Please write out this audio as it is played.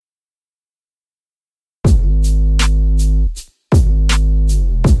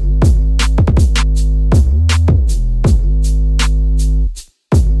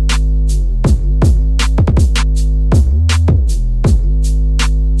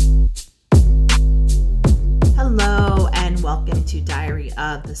to Diary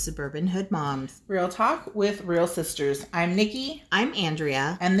of the Suburban Hood Moms. Real talk with real sisters. I'm Nikki. I'm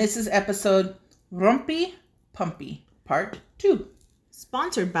Andrea. And this is episode Rumpy Pumpy, part 2.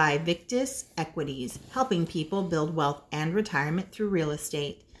 Sponsored by Victus Equities, helping people build wealth and retirement through real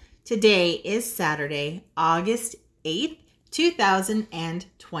estate. Today is Saturday, August 8th,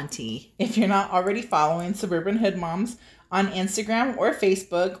 2020. If you're not already following Suburban Hood Moms on Instagram or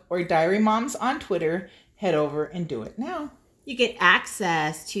Facebook or Diary Moms on Twitter, head over and do it now. You get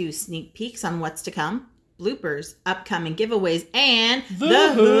access to sneak peeks on what's to come, bloopers, upcoming giveaways, and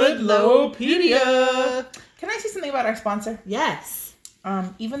the Hoodlopedia. Can I say something about our sponsor? Yes.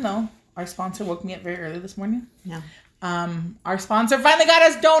 Even though our sponsor woke me up very early this morning. Yeah. Our sponsor finally got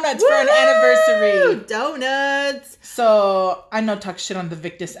us donuts for an anniversary. Donuts. So I know talk shit on the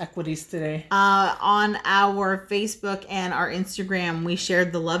Victus Equities today. On our Facebook and our Instagram, we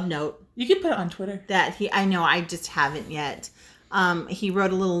shared the love note. You can put it on Twitter. I know, I just haven't yet. He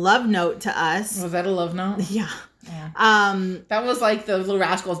wrote a little love note to us. Was that a love note? Yeah. That was like the Little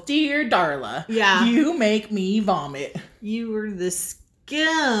Rascals. Dear Darla. Yeah. You make me vomit. You were the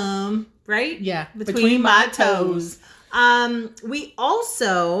scum, right? Yeah. Between my toes. We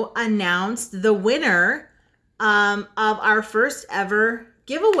also announced the winner of our first ever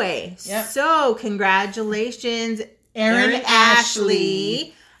giveaway. Yep. So congratulations, Erin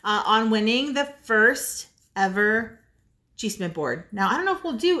Ashley. On winning the first ever Cheeseman board. Now, I don't know if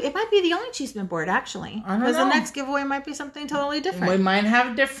it might be the only Cheeseman board, actually. I don't know. Because the next giveaway might be something totally different. We might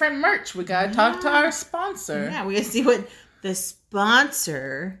have different merch. We got to talk to our sponsor. Yeah, we got to see what the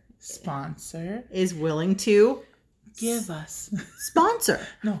sponsor is willing to give us. Sponsor.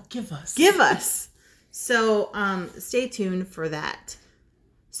 No, give us. Give us. So, stay tuned for that.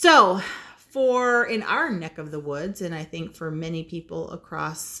 So, in our neck of the woods, and I think for many people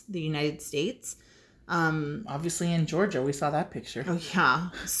across the United States. Obviously in Georgia, we saw that picture. Oh, yeah.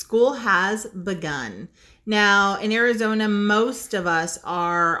 School has begun. Now, in Arizona, most of us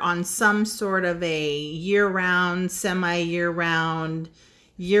are on some sort of a year-round, semi-year-round,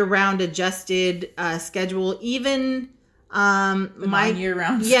 adjusted schedule. Even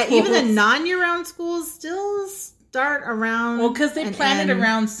non-year-round schools. Yeah, even the non-year-round schools still start around. Well, because they plan it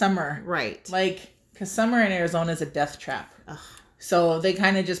around summer. Right. Because summer in Arizona is a death trap. Ugh. So they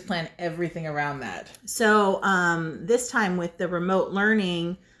kind of just plan everything around that. So this time with the remote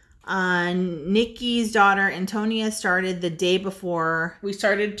learning, Nikki's daughter, Antonia, started the day before. We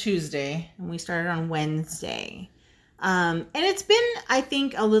started Tuesday. And we started on Wednesday. And it's been, I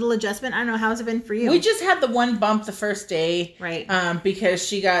think, a little adjustment. I don't know. How's it been for you? We just had the one bump the first day. Right. Because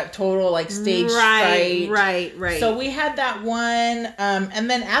she got total stage fright. Right. So we had that one. And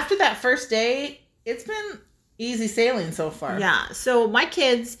then after that first day, it's been easy sailing so far. Yeah. So my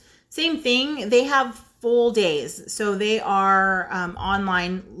kids, same thing. They have full days. So they are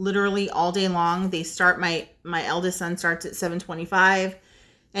online literally all day long. They start, my eldest son starts at 7:25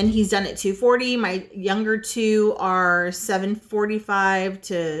 and he's done at 2:40. My younger two are 7:45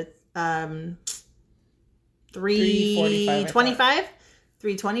 to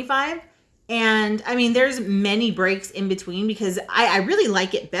 3:25. And I mean, there's many breaks in between because I really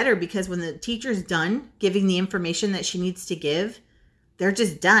like it better because when the teacher's done giving the information that she needs to give, they're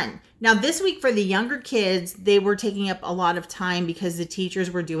just done. Now, this week for the younger kids, they were taking up a lot of time because the teachers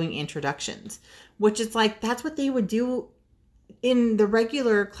were doing introductions, which is that's what they would do in the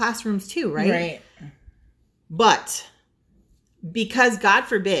regular classrooms too, right? Right. But because God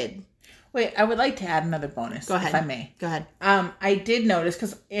forbid. Wait, I would like to add another bonus. Go ahead. If I may. Go ahead. I did notice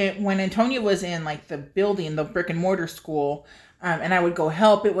because when Antonia was in the building, the brick and mortar school, and I would go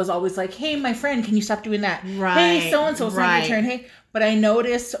help, it was always hey, my friend, can you stop doing that? Right. Hey, so-and-so, it's not your turn. Hey. But I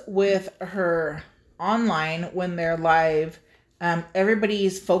noticed with her online, when they're live,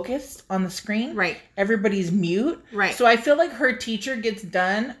 everybody's focused on the screen. Right. Everybody's mute. Right. So I feel like her teacher gets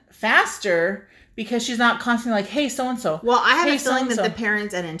done faster because she's not constantly hey, so-and-so. Well, I have a feeling that the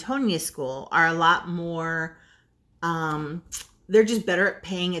parents at Antonia's school are a lot more, they're just better at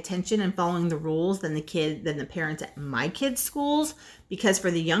paying attention and following the rules than the parents at my kids' schools. Because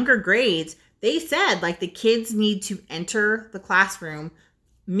for the younger grades, they said the kids need to enter the classroom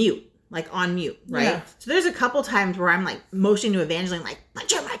mute, on mute, right? Yeah. So there's a couple times where I'm motioning to Evangeline, put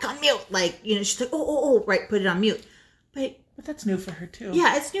your mic on mute. She's oh, right, put it on mute. But that's new for her too.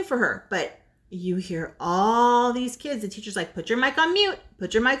 Yeah, it's new for her. But you hear all these kids, the teacher's put your mic on mute,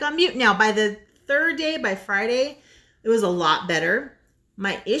 put your mic on mute. Now, by the third day, by Friday, it was a lot better.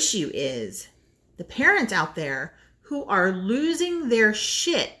 My issue is the parents out there who are losing their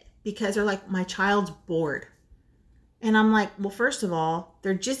shit because they're my child's bored. And I'm well, first of all,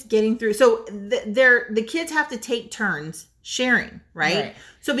 they're just getting through. So the kids have to take turns sharing, right? Right.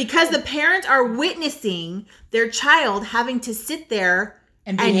 So because the parents are witnessing their child having to sit there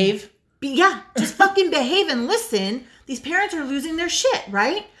and behave. Just fucking behave and listen. These parents are losing their shit,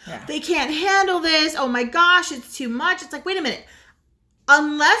 right? Yeah. They can't handle this. Oh my gosh, it's too much. It's like, wait a minute.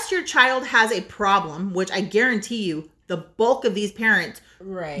 Unless your child has a problem, which I guarantee you, the bulk of these parents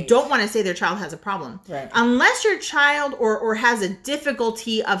don't want to say their child has a problem. Right. Unless your child or has a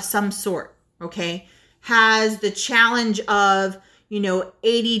difficulty of some sort, okay, has the challenge of,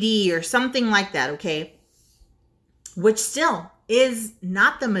 ADD or something like that, okay, which still is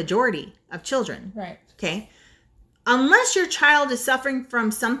not the majority of children. Right. Okay. Unless your child is suffering from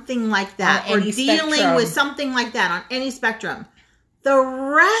something like that or dealing spectrum. with something like that on any spectrum, the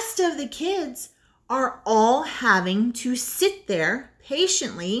rest of the kids are all having to sit there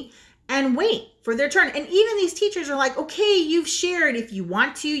patiently and wait for their turn. And even these teachers are like, okay, you've shared. If you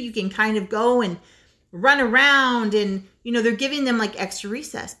want to, you can kind of go and run around and, they're giving them like extra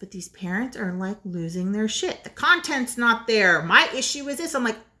recess. But these parents are like losing their shit. The content's not there. My issue is this. I'm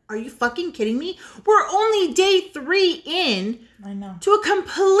like, are you fucking kidding me? We're only day 3 in. I know. To a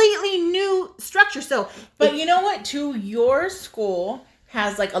completely new structure. So, but you know what? Too, your school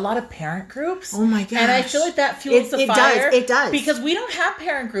has like a lot of parent groups. Oh my gosh. And I feel like that fuels the fire. It does. Because we don't have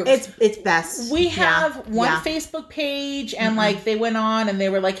parent groups. It's best. We have one Facebook page and like they went on and they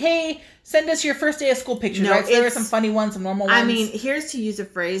were like, hey, send us your first day of school pictures, right? So there were some funny ones, some normal ones. I mean, here's to use a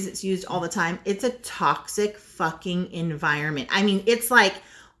phrase that's used all the time. It's a toxic fucking environment. I mean, it's like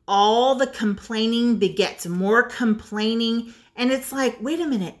all the complaining begets more complaining. And it's like, wait a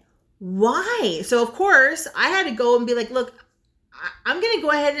minute, why? So of course I had to go and be like, look, I'm going to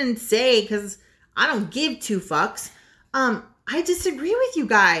go ahead and say, because I don't give 2 fucks. I disagree with you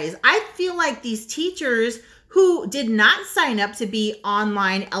guys. I feel like these teachers who did not sign up to be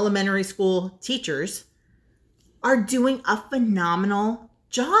online elementary school teachers are doing a phenomenal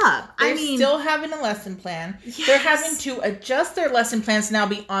job. They're still having a lesson plan. Yes. They're having to adjust their lesson plans to now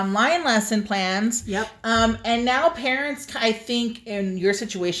be online lesson plans. Yep. And now parents, I think, in your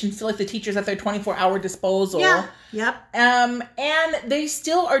situation, feel like the teacher's at their 24-hour disposal. Yeah. Yep. And they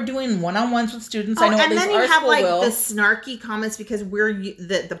still are doing one-on-ones with students. I know at and least then you our have school like will. the snarky comments because we're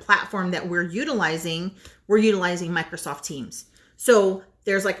the platform that we're utilizing Microsoft Teams. So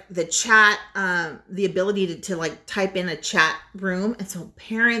there's like the chat, the ability to like type in a chat room. And so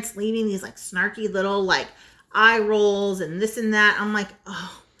parents leaving these like snarky little like eye rolls and this and that. I'm like,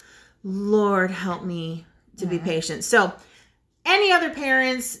 oh, Lord, help me to be patient. So any other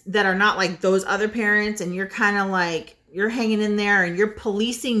parents that are not like those other parents and you're kind of like, you're hanging in there and you're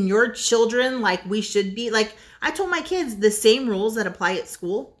policing your children like we should be. Like I told my kids the same rules that apply at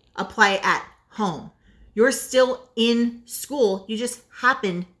school apply at home. You're still in school. You just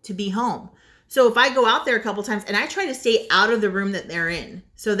happen to be home. So if I go out there a couple times and I try to stay out of the room that they're in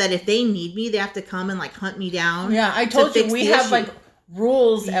so that if they need me, they have to come and like hunt me down. Yeah, I told you we have like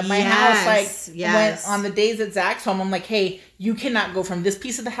rules at my house. Like when on the days at Zach's home, I'm like, hey, you cannot go from this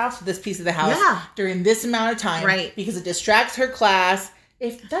piece of the house to this piece of the house during this amount of time. Right. Because it distracts her class.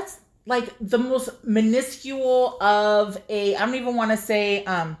 If that's like the most minuscule of I don't even want to say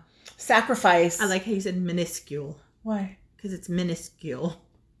sacrifice. I like how you said minuscule. Why? Because it's minuscule.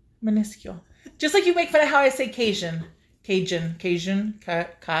 Minuscule. Just like you make fun of how I say Cajun. Cajun.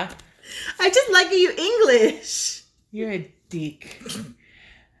 I just like you English. You're a dick.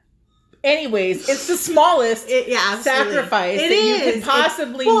 Anyways, it's the smallest sacrifice that you could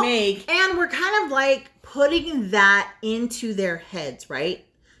possibly make. And we're kind of like putting that into their heads, right?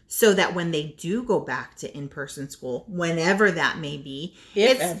 So that when they do go back to in-person school, whenever that may be,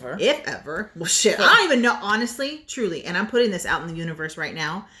 if ever, well, shit, I don't even know, honestly, truly, and I'm putting this out in the universe right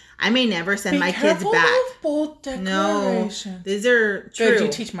now. I may never send my kids back. Bold declarations. No, these are true. Good, you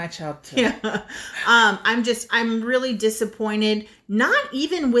teach my child to. Yeah. I'm really disappointed. Not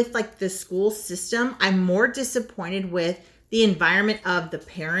even with like the school system. I'm more disappointed with the environment of the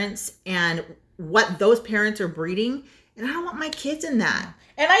parents and what those parents are breeding. And I don't want my kids in that.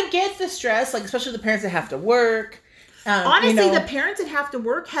 And I get the stress, like especially the parents that have to work. Honestly, the parents that have to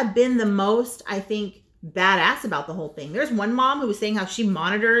work have been the most, I think, badass about the whole thing. There's one mom who was saying how she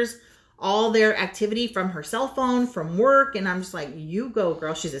monitors all their activity from her cell phone, from work. And I'm just like, you go,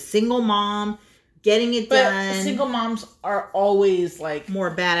 girl. She's a single mom, getting it done. But single moms are always like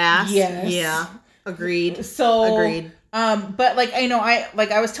more badass. Yes. Yeah. Agreed. So agreed. But like I know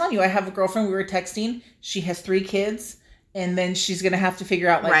I was telling you, I have a girlfriend, we were texting. She has 3 kids. And then she's going to have to figure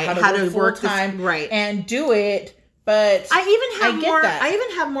out like how to work full time and do it. But I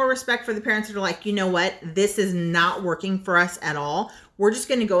even have more respect for the parents that are like, you know what? This is not working for us at all. We're just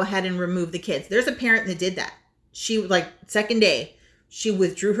going to go ahead and remove the kids. There's a parent that did that. she, like, second day, she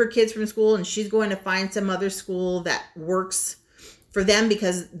withdrew her kids from school, and she's going to find some other school that works for them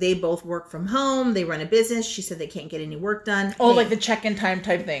because they both work from home. They run a business. She said they can't get any work done. Oh, like the check-in time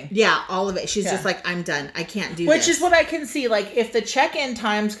type thing. Yeah, all of it. She's just like, I'm done. I can't do this. Which is what I can see. Like, if the check-in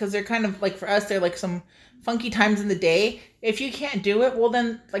times, because they're kind of, like, for us, they're, like, some funky times in the day. If you can't do it, well,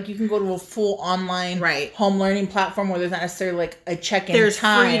 then, like, you can go to a full online home learning platform where there's not necessarily, like, a check-in there's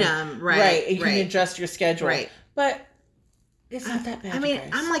time. There's freedom. Right. Right. You can adjust your schedule. Right. But it's not that bad. I mean,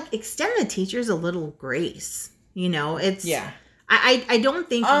 I'm like, extend the teachers a little grace. You know, it's... Yeah. I don't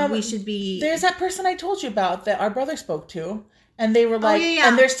think we should be... There's that person I told you about that our brother spoke to. And they were like...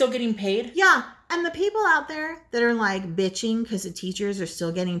 And they're still getting paid? Yeah. And the people out there that are like bitching because the teachers are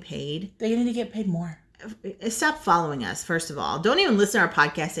still getting paid... They need to get paid more. Stop following us, first of all. Don't even listen to our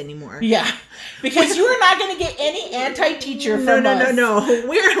podcast anymore. Yeah. Because you are not going to get any anti-teacher from us. No.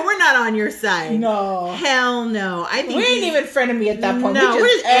 We're not on your side. No. Hell no. I think we ain't even frenemy at that point. No, we're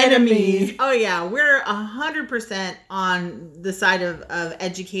just enemies. Oh, yeah. We're 100% on the side of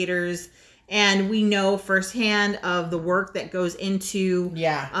educators. And we know firsthand of the work that goes into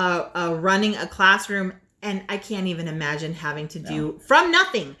running a classroom. And I can't even imagine having to do from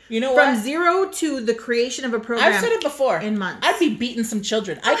nothing. You know what? From zero to the creation of a program. I've said it before. In months. I'd be beating some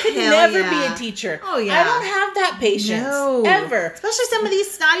children. I could never be a teacher. Oh, yeah. I don't have that patience. No. Ever. Especially some of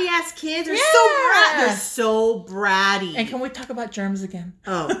these snotty ass kids are so bratty. They're so bratty. And can we talk about germs again?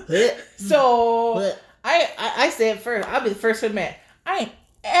 Oh. So, I say it first. I'll be the first to admit. I ain't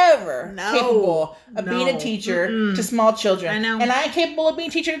ever capable of being a teacher to small children. I know. And I ain't capable of being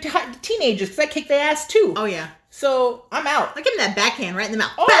a teacher to teenagers because I kick their ass too. Oh, yeah. So, I'm out. I give them that backhand right in the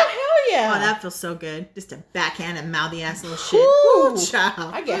mouth. Oh, hell yeah. Oh, that feels so good. Just a backhand and mouthy ass little shit. Ooh,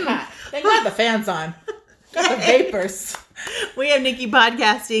 child. I get hot. Thank God the fan's on. Got the vapors. We have Nikki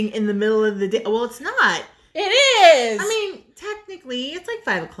podcasting in the middle of the day. Well, it's not. It is. I mean, technically, it's like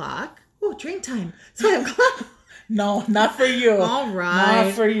 5 o'clock. Oh, drink time. It's 5 o'clock. No, not for you. All right.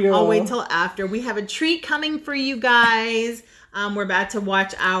 Not for you. I'll wait till after. We have a treat coming for you guys. We're about to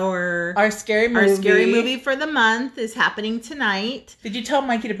watch our scary movie. Our scary movie for the month is happening tonight. Did you tell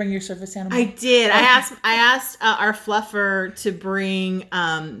Mikey to bring your service animal? I did. I asked our fluffer to bring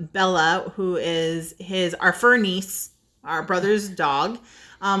Bella, who is our fur niece, our brother's dog.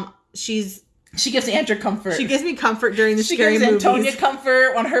 She gives Andrew comfort. She gives me comfort during the scary movies. She gives Antonia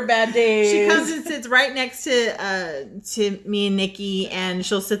comfort on her bad days. She comes and sits right next to me and Nikki, and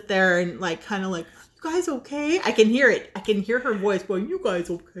she'll sit there and like kind of like, you guys okay? I can hear it. I can hear her voice going, you guys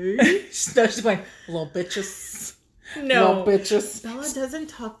okay? She's going, little bitches. No. Little bitches. Bella doesn't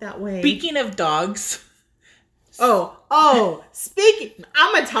talk that way. Speaking of dogs. Oh, I'm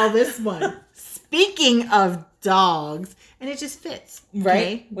going to tell this one. Speaking of dogs, and it just fits.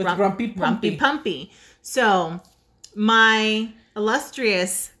 Right? With Grumpy Pumpy. So, my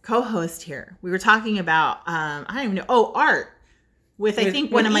illustrious co-host here, we were talking about, I don't even know, art. With I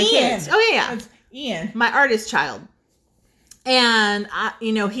think one of my kids. Oh, yeah. Ian. My artist child. And,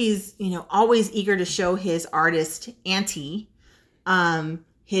 he's, always eager to show his artist auntie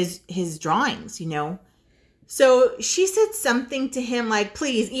his drawings, So she said something to him like,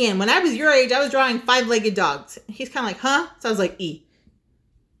 please, Ian, when I was your age, I was drawing 5-legged dogs. He's kind of like, huh? So I was like,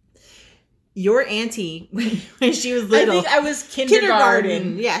 your auntie, when she was little. I think I was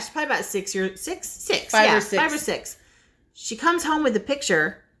kindergarten. Yeah, she's probably about 6 years, 6. 5 or 6. 5 or 6. She comes home with a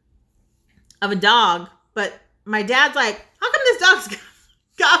picture of a dog, but my dad's like, how come this dog's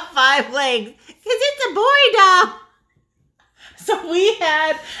got 5 legs? Because it's a boy dog. So we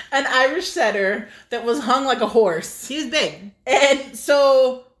had an Irish setter that was hung like a horse. He was big. And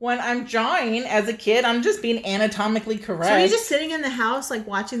so when I'm drawing as a kid, I'm just being anatomically correct. So you're just sitting in the house, like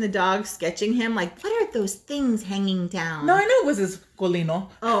watching the dog, sketching him, like, what are those things hanging down? No, I know it was his colino.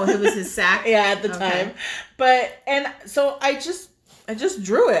 Oh, it was his sack? Yeah, at the time. And so I just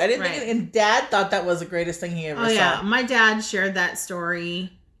drew it. I didn't think it, and Dad thought that was the greatest thing he ever saw. Yeah, my dad shared that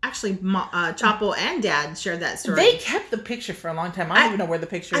story. Actually, Chapo and Dad shared that story. They kept the picture for a long time. I don't even know where the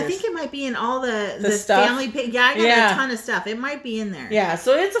picture is. I think it might be in all the stuff. Family. Yeah, I got a ton of stuff. It might be in there. Yeah,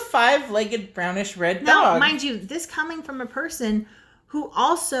 so it's a 5-legged brownish red dog. Now, mind you, this coming from a person who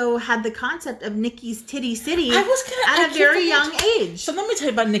also had the concept of Nikki's Titty City at a very young age. So let me tell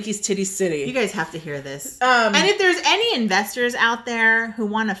you about Nikki's Titty City. You guys have to hear this. And if there's any investors out there who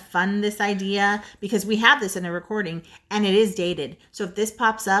want to fund this idea, because we have this in a recording, and it is dated. So if this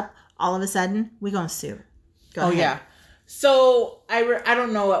pops up, all of a sudden, we're going to sue. Go ahead. Yeah. So I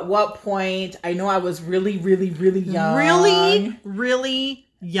don't know at what point. I know I was really, really, really young. Really, really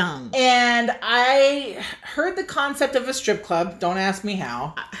young. And I heard the concept of a strip club. Don't ask me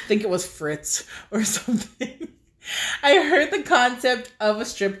how. I think it was Fritz or something. I heard the concept of a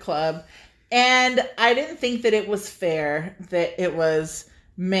strip club, and I didn't think that it was fair that it was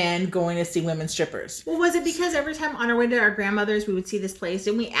men going to see women strippers. Well, was it because every time on our way to our grandmother's, we would see this place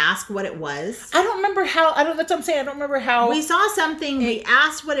and we ask what it was? I don't remember how. That's what I'm saying. I don't remember how. We saw something. We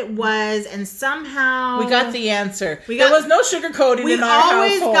asked what it was, and somehow we got the answer. There was no sugarcoating in our household.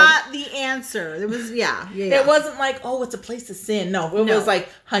 We always got the answer. There was, yeah. It wasn't like, oh, it's a place to sin. No, it was like,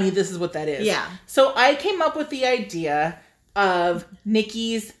 honey, this is what that is. Yeah. So I came up with the idea of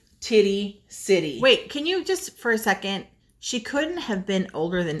Nikki's Titty City. Wait, can you just for a second? She couldn't have been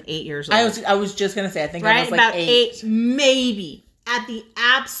older than 8 years old. I was just gonna say, I think I was like about 8, maybe. At the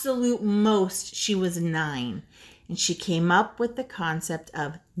absolute most, she was 9, and she came up with the concept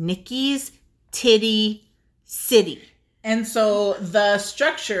of Nikki's Titty City. And so the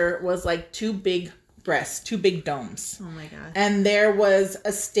structure was like 2 big breasts, 2 big domes. Oh my god! And there was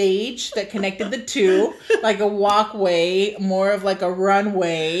a stage that connected the 2, like a walkway, more of like a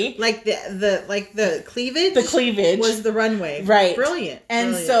runway, like the cleavage. The cleavage was the runway, right? Brilliant.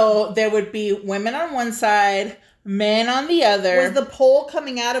 And so there would be women on one side, men on the other. Was the pole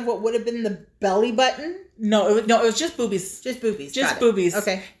coming out of what would have been the belly button? No, it was just boobies, just boobies, just boobies.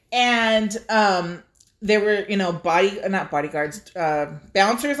 Okay, and there were, not bodyguards,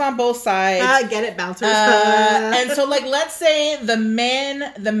 bouncers on both sides. Get it, bouncers. And so, like, let's say the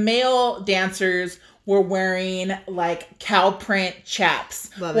male dancers were wearing, like, cow print chaps.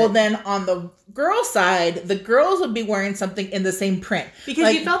 Then on the girl side, the girls would be wearing something in the same print.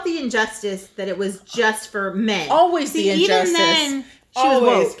 Because you felt the injustice that it was just for men. Always the injustice. Even then, she was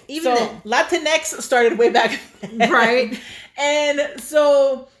woke. Even then. Latinx started way back then. Right. And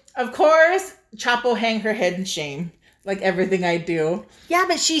so, of course, Chapo hang her head in shame, like everything I do. Yeah,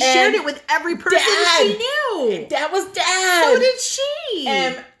 but she shared it with every person she knew. That was Dad. So did she.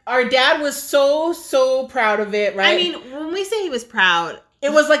 And our dad was so proud of it, right? I mean, when we say he was proud,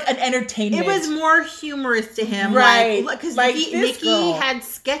 it was like an entertainment. It was more humorous to him, right? Because like Nikki had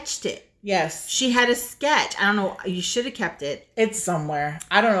sketched it. Yes, she had a sketch. I don't know. You should have kept it. It's somewhere.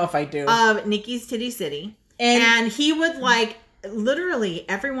 I don't know if I do. Nikki's Titty City, and he would like. Literally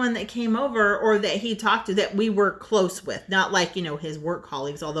everyone that came over or that he talked to that we were close with, not like, his work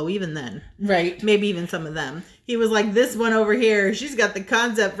colleagues, although even then, right, maybe even some of them, he was like, this one over here, she's got the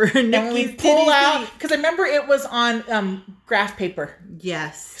concept for Nikki's pull out, because I remember it was on graph paper.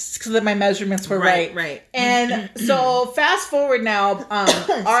 Yes, because my measurements were right. And so fast forward now,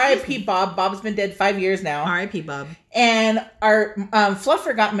 R.I.P. Bob. Bob's been dead 5 years now. R.I.P. Bob. And our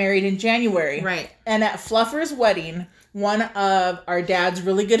Fluffer got married in January, right? And at Fluffer's wedding, one of our dad's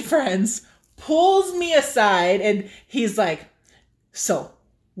really good friends pulls me aside and he's like, so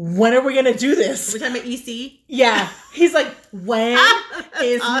when are we going to do this? We're talking about EC? Yeah. He's like, when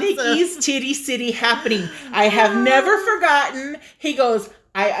is awesome. Nikki's Titty City happening? I have never forgotten. He goes,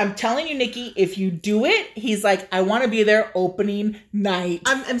 I'm telling you, Nikki, if you do it, he's like, I want to be there opening night.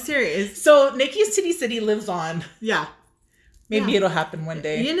 I'm serious. So Nikki's Titty City lives on. Yeah. Maybe it'll happen one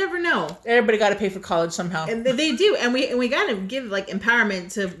day. You never know. Everybody got to pay for college somehow. And they do. And we got to give like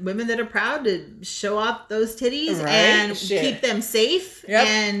empowerment to women that are proud to show off those titties and keep them safe. Yep.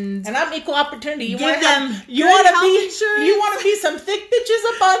 And I'm equal opportunity. You give them you want to be some thick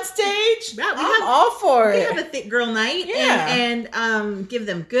bitches up on stage? Yeah, I'm all for it. We have a thick girl night. Yeah. And give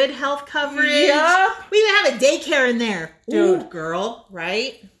them good health coverage. Yeah. We even have a daycare in there. Dude. Ooh, girl,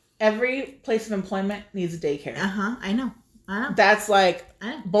 right? Every place of employment needs a daycare. I know. That's like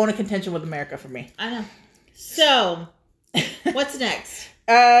bone of contention with America for me. I know. So, what's next?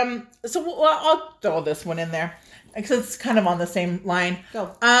 I'll throw this one in there because it's kind of on the same line.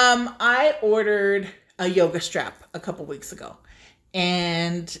 Go. I ordered a yoga strap a couple weeks ago,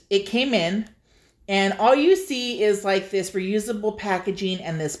 and it came in, and all you see is like this reusable packaging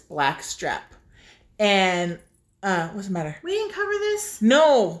and this black strap. And what's the matter? We didn't cover this?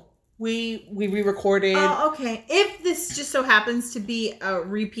 No. We re-recorded. Oh, okay. If this just so happens to be a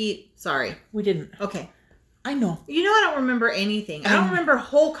repeat, sorry. We didn't. Okay. I know. I don't remember anything. I don't remember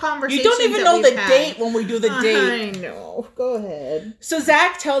whole conversations. You don't even know the date when we do the date. I know. Go ahead. So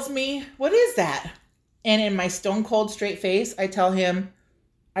Zach tells me, what is that? And in my stone cold straight face, I tell him,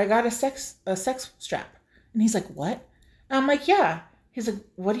 I got a sex strap. And he's like, what? And I'm like, yeah. He's like,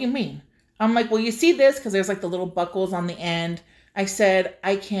 what do you mean? I'm like, well, you see this? Because there's like the little buckles on the end. I said,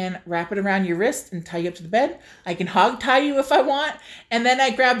 I can wrap it around your wrist and tie you up to the bed. I can hog tie you if I want. And then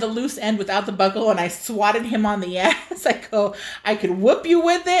I grabbed the loose end without the buckle and I swatted him on the ass. I go, I could whoop you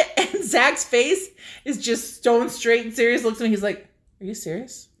with it. And Zach's face is just stone straight and serious. Looks at me. He's like, are you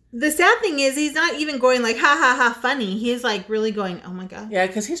serious? The sad thing is he's not even going like, ha, ha, ha, funny. He's like really going, oh my God. Yeah,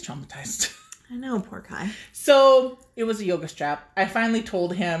 because he's traumatized. I know, poor guy. So it was a yoga strap. I finally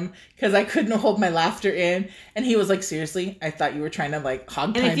told him because I couldn't hold my laughter in. And he was like, seriously, I thought you were trying to like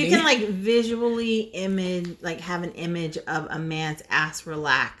hog tie me. And if you can like visually have an image of a man's ass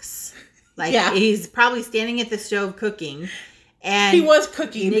relax. Like he's probably standing at the stove cooking. And he was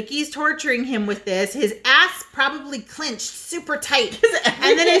cooking. Nikki's torturing him with this. His ass probably clenched super tight.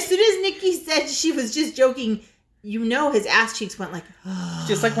 And then as soon as Nikki said she was just joking, you know his ass cheeks went like... Oh.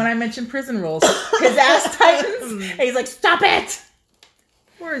 Just like when I mentioned prison rules. His ass tightens. And he's like, stop it!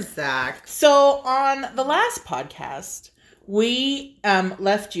 Poor Zach. So on the last podcast, we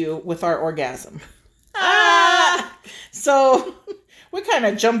left you with our orgasm. So we kind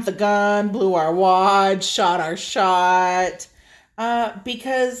of jumped the gun, blew our wad, shot our shot.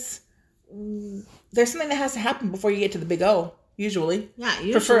 Because there's something that has to happen before you get to the big O, usually. Yeah,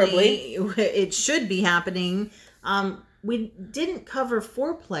 usually. Preferably. It should be happening. We didn't cover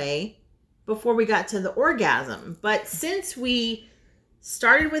foreplay before we got to the orgasm. But since we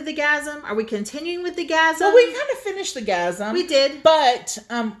started with the gasm, are we continuing with the gasm? Well, we kind of finished the gasm. We did. But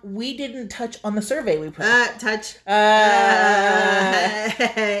we didn't touch on the survey we put. So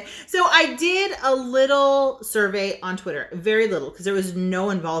I did a little survey on Twitter. Very little, because there was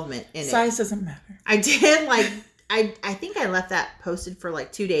no involvement in it. Size doesn't matter. I did, I think I left that posted for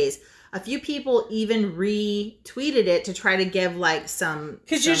like 2 days. A few people even retweeted it to try to give like some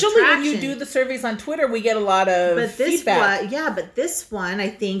because usually traction. When you do the surveys on Twitter, we get a lot of feedback. But this one, I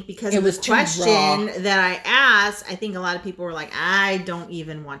think, because it was the question that I asked, I think a lot of people were like, I don't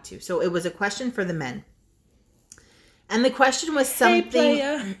even want to. So it was a question for the men. And the question was something...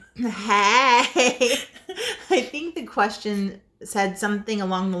 Hey! I think the question said something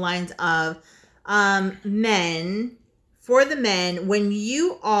along the lines of men... For the men, when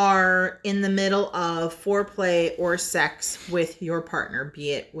you are in the middle of foreplay or sex with your partner,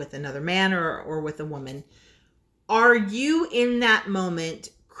 be it with another man or with a woman, are you in that moment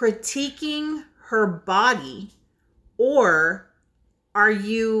critiquing her body, or are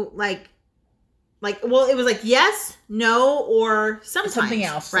you like, well, it was like yes, no, or sometimes something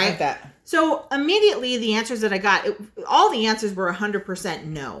else, right? Like that. So immediately the answers that I got, all the answers were 100%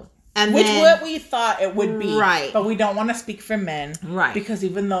 no. And which what we thought it would be. Right. But we don't want to speak for men. Right. Because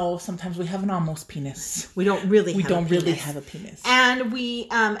even though sometimes we have an almost penis. We don't really have a penis. And we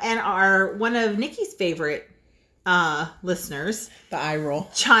and our one of Nikki's favorite listeners, the eye roll,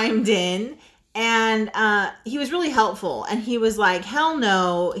 chimed in, and he was really helpful, and he was like, hell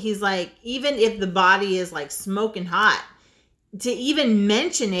no. He's like, even if the body is like smoking hot, to even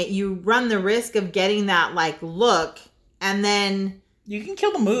mention it, you run the risk of getting that like look, and then you can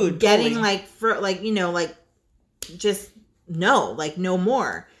kill the mood. Getting just no, like no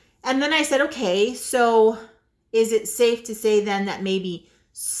more. And then I said, okay, so is it safe to say then that maybe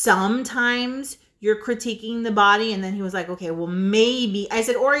sometimes you're critiquing the body? And then he was like, okay, well maybe. I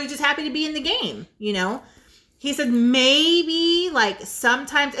said, or are you just happy to be in the game? You know? He said, maybe like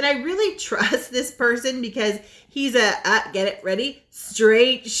sometimes. And I really trust this person because he's a, get it, ready?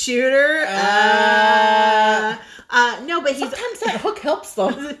 Straight shooter. No, but sometimes that hook helps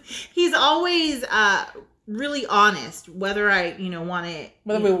though. He's always really honest, whether I want to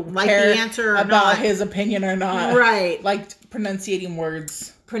whether we like the answer or about not. His opinion or not, right? Like pronouncing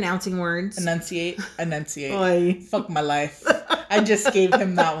words. Enunciate. Oy. Fuck my life. I just gave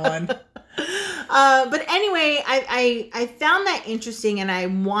him that one. But anyway, I found that interesting,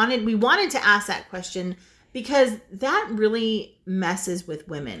 and we wanted to ask that question. Because that really messes with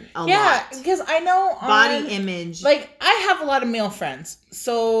women a lot. Yeah, because I know body image. Like, I have a lot of male friends.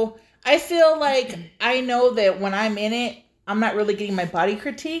 So, I feel like I know that when I'm in it, I'm not really getting my body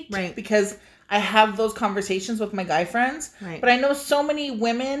critiqued. Right. Because I have those conversations with my guy friends. Right. But I know so many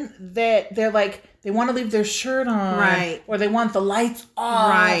women that they're like, they want to leave their shirt on. Right. Or they want the lights off.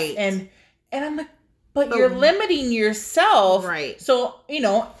 Right. And I'm like, but you're limiting yourself. Right. So,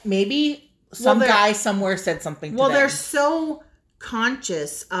 maybe... Some guy somewhere said something to them. They're so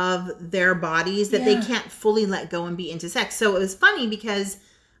conscious of their bodies that they can't fully let go and be into sex. So it was funny because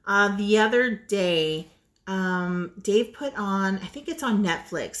the other day, Dave put on, I think it's on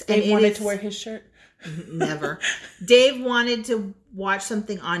Netflix. Dave wanted to wear his shirt? Never. Dave wanted to watch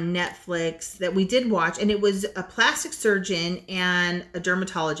something on Netflix that we did watch, and it was a plastic surgeon and a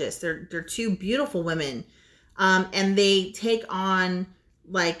dermatologist. They're two beautiful women. And they take on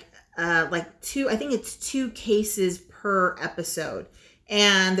I think it's 2 cases per episode,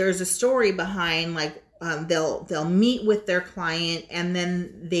 and there's a story behind they'll meet with their client, and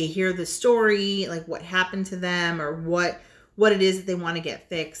then they hear the story, like what happened to them or what it is that they want to get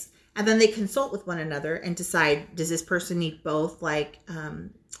fixed, and then they consult with one another and decide, does this person need both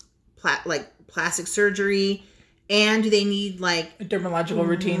plastic surgery, and do they need like a dermatological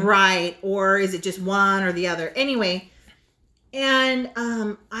routine? Right. Or is it just one or the other? Anyway. And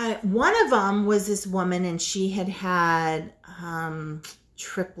one of them was this woman, and she had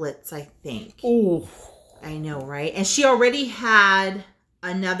triplets, I think. Oh, I know, right? And she already had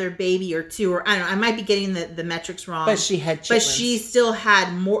another baby or two, or I don't know. I might be getting the metrics wrong. But she had chitlins. But she still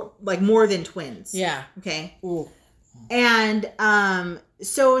had more than twins. Yeah. Okay. Ooh. And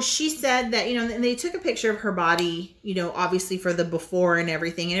so she said that, and they took a picture of her body, obviously for the before and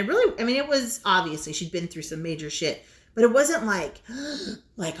everything. And it really, it was obviously she'd been through some major shit. But it wasn't like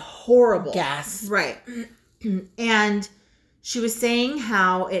horrible. Gas. Right. And she was saying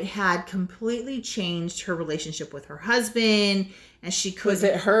how it had completely changed her relationship with her husband. And she couldn't. Was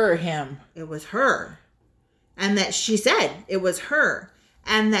it her or him? It was her. And that she said it was her.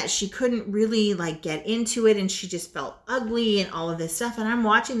 And that she couldn't really get into it. And she just felt ugly and all of this stuff. And I'm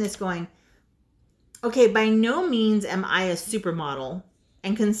watching this going, okay, by no means am I a supermodel.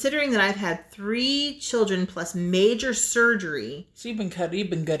 And considering that I've had 3 children plus major surgery. So you've been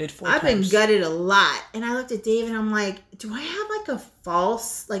gutted 4 I've times. been gutted a lot. And I looked at Dave and I'm like, do I have a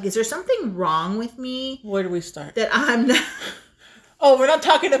false, is there something wrong with me? Where do we start? That I'm not. Oh, we're not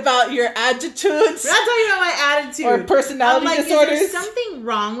talking about your attitudes. We're not talking about my attitude. Or personality disorders. Is there something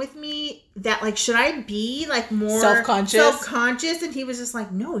wrong with me that, should I be, more self-conscious? And he was just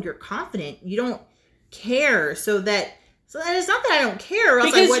like, no, you're confident. You don't care. So it's not that I don't care, or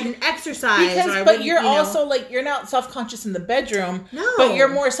else I wouldn't exercise. But you're also you're not self-conscious in the bedroom. No. But you're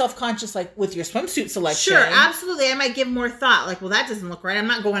more self-conscious with your swimsuit selection. Sure, absolutely. I might give more thought. That doesn't look right. I'm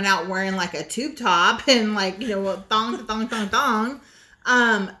not going out wearing a tube top and thong, thong, thong, thong.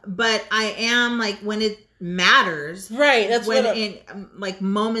 But I am when it matters. Right. That's in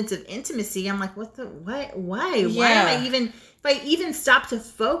moments of intimacy, I'm like, why? Why am I even, if I even stop to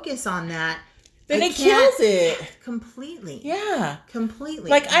focus on that, then it kills it. Completely. Yeah. Completely.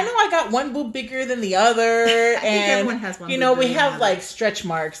 I know I got one boob bigger than the other. I think everyone has one boob we have stretch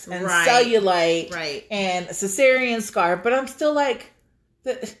marks and cellulite. Right. And a cesarean scar. But I'm still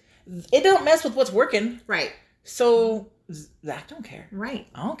it don't mess with what's working. Right. So Zach don't care. Right.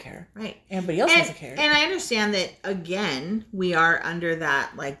 I don't care. Right. Anybody else doesn't care. And I understand that, again, we are under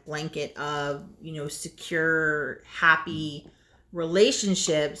that blanket of, secure, happy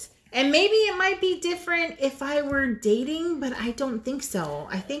relationships. And maybe it might be different if I were dating, but I don't think so.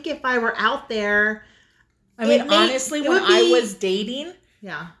 I think if I were out there... honestly, when I was dating,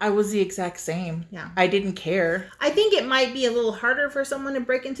 yeah, I was the exact same. Yeah. I didn't care. I think it might be a little harder for someone to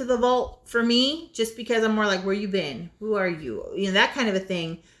break into the vault for me, just because I'm more where you been? Who are you? That kind of a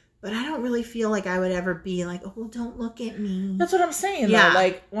thing. But I don't really feel like I would ever be oh, don't look at me. That's what I'm saying, yeah.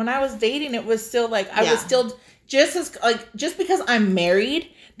 though. When I was dating, it was still I was still just as, just because I'm married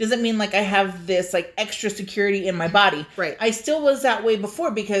doesn't mean I have this extra security in my body. Right. I still was that way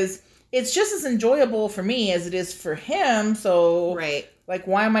before because it's just as enjoyable for me as it is for him. So, right.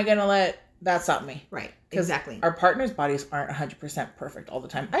 Why am I going to let that stop me? Right. Exactly. Our partners' bodies aren't 100% perfect all the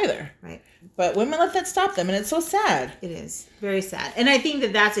time either. Right. But women let that stop them, and it's so sad. It is. Very sad. And I think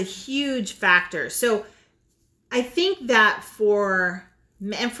that that's a huge factor. So I think that for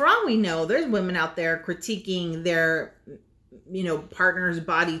all we know, there's women out there critiquing their, partner's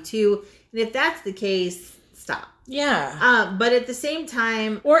body too. And if that's the case, stop. Yeah. But at the same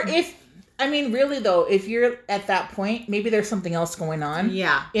time... Or really though, if you're at that point, maybe there's something else going on.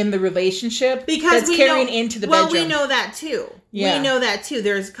 Yeah. In the relationship that's carrying into the bedroom. Well, we know that too. Yeah. We know that too.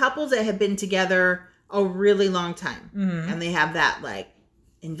 There's couples that have been together a really long time. Mm-hmm. And they have that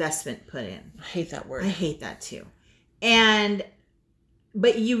investment put in. I hate that word. I hate that too.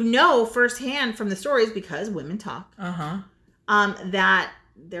 But firsthand from the stories, because women talk, that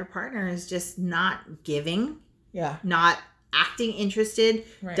their partner is just not giving. Yeah. Not acting interested,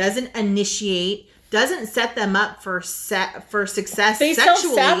 right. Doesn't initiate, doesn't set them up for success. They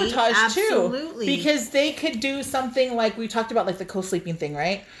sexually. self-sabotage Absolutely. too. Because they could do something we talked about, the co-sleeping thing,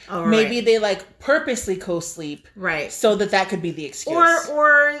 right? Oh, maybe right. they purposely co-sleep. Right. So that could be the excuse.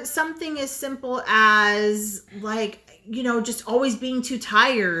 Or something as simple as just always being too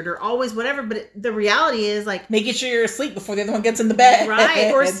tired or always whatever. But the reality is making sure you're asleep before the other one gets in the bed.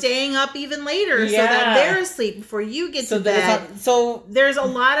 Right. Or staying up even later so that they're asleep before you get to bed. So there's a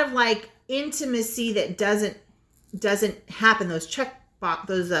lot of intimacy that doesn't happen. Those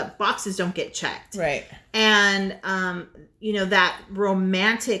boxes don't get checked. Right. And, that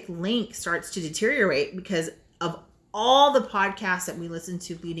romantic link starts to deteriorate because of all the podcasts that we listened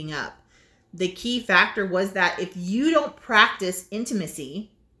to leading up. The key factor was that if you don't practice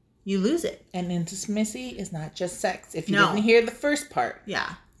intimacy, you lose it. And intimacy is not just sex. If you didn't hear the first part.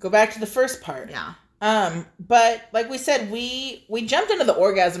 Yeah. Go back to the first part. Yeah. But like we said, we jumped into the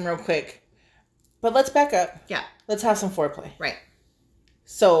orgasm real quick. But let's back up. Yeah. Let's have some foreplay. Right.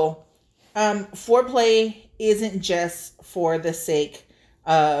 So, foreplay isn't just for the sake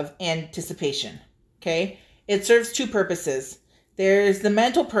of anticipation. Okay? It serves two purposes. There's the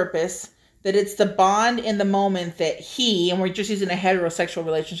mental purpose that it's the bond in the moment that he, and we're just using a heterosexual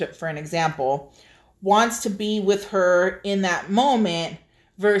relationship for an example, wants to be with her in that moment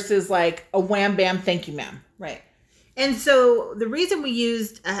versus like a wham bam thank you ma'am. Right. And so the reason we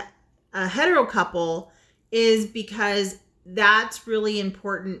used a hetero couple is because that's really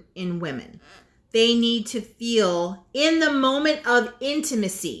important in women. They need to feel in the moment of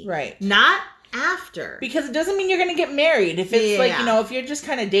intimacy. Right. Not after. Because it doesn't mean you're going to get married. If it's like, you know, if you're just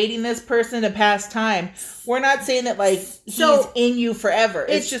kind of dating this person to pass time, we're not saying that like he's in you forever.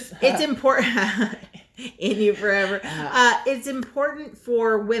 It's just... It's important... in you forever. It's important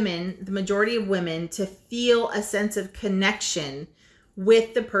for women, the majority of women, to feel a sense of connection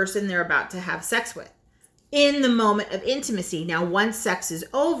with the person they're about to have sex with in the moment of intimacy. Now, once sex is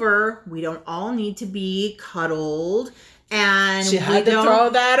over, we don't all need to be cuddled. And she had to throw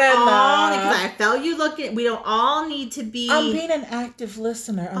that in there. Because I felt you looking. We don't all need to be. I'm being an active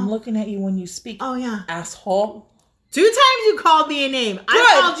listener. I'm looking at you when you speak. Oh, yeah. Asshole. 2 times you called me a name. Good.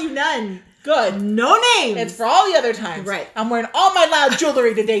 I called you none. Good. No names. It's for all the other times. Right. I'm wearing all my loud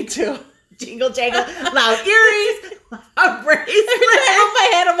jewelry today, too. Jingle, jangle, loud earrings, loud bracelets. On my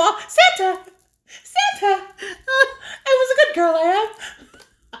head, I'm all, Santa. I was a good girl, I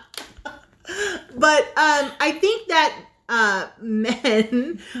am. But I think that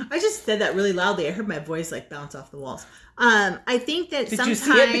men, I just said that really loudly. I heard my voice like bounce off the walls. I think that did sometimes...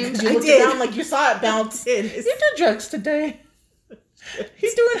 you see it? Because you looked down like you saw it bounce. You did drugs today.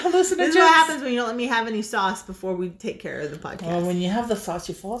 He's doing hallucinogens. This is what happens when you don't let me have any sauce before we take care of the podcast. Well, when you have the sauce,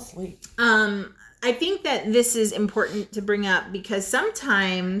 you fall asleep. I think that this is important to bring up because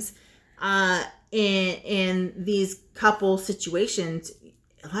sometimes in these couple situations,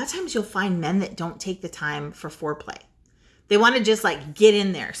 a lot of times you'll find men that don't take the time for foreplay. They want to just like get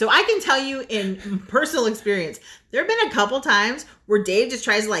in there. So I can tell you in personal experience, there have been a couple times where Dave just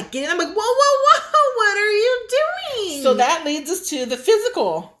tries to like get in. I'm like, whoa, what are you doing? So that leads us to the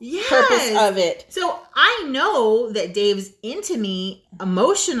physical purpose of it. So I know that Dave's into me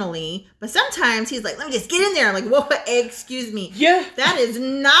emotionally, but sometimes he's like, let me just get in there. I'm like, whoa, excuse me. Yeah. That is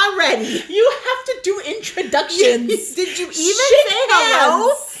not ready. You have to do introductions. Did you even say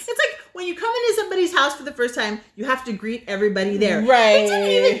hello? It's like when you come into somebody's house for the first time, you have to greet everybody there. Right. He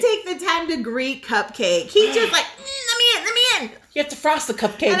didn't even take the time to greet Cupcake. He just like, let me in. You have to frost the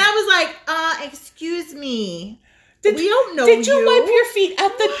cupcake. And I was like, excuse me. We don't know Did you wipe your feet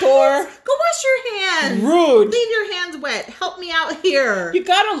at the door? Go wash your hands. Rude. Leave your hands wet. Help me out here. You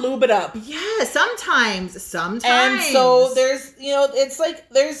gotta lube it up. Yeah, sometimes. And so there's, it's like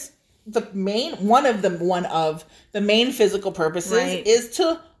there's one of the main physical purposes is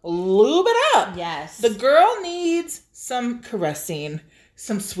to lube it up. Yes. The girl needs some caressing,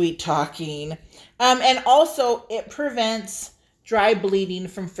 some sweet talking. And also it prevents dry bleeding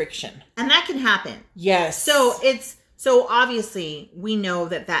from friction. And that can happen. Yes. So obviously we know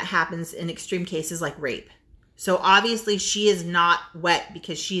that happens in extreme cases like rape. So obviously she is not wet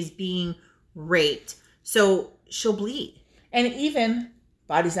because she's being raped. So she'll bleed. And even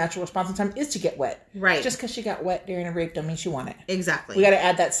body's natural response in time is to get wet. Right. Just because she got wet during a rape don't mean she won it. Exactly. We got to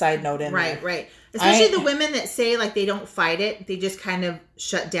add that side note in there. Right. Especially the women that say like they don't fight it. They just kind of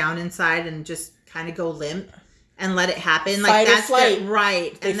shut down inside and just kind of go limp and let it happen. Like that's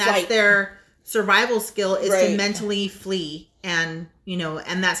that's their survival skill is to mentally flee and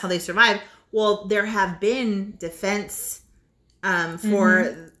that's how they survive. Well, there have been defense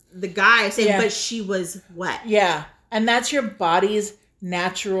for the guy saying, but she was wet. Yeah. And that's your body's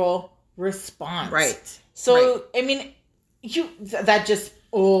natural response. Right. So, I mean, that just,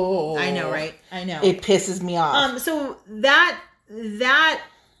 I know, right? I know. It pisses me off. So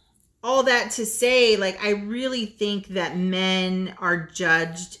all that to say, like, I really think that men are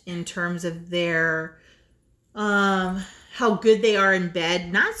judged in terms of their, how good they are in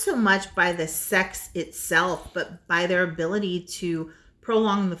bed, not so much by the sex itself, but by their ability to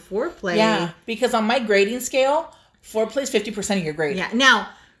prolong the foreplay. Yeah, because on my grading scale, foreplay is 50% of your grade. Yeah. Now,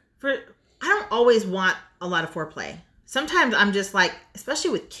 I don't always want a lot of foreplay. Sometimes I'm just like,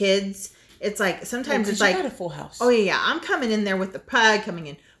 especially with kids, it's like, sometimes it's like, you got a full house. Oh yeah. I'm coming in there with the pug, coming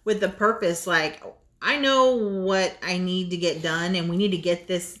in with the purpose, like, I know what I need to get done and we need to get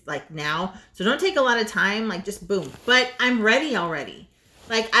this like now. So don't take a lot of time, like just boom. But I'm ready already.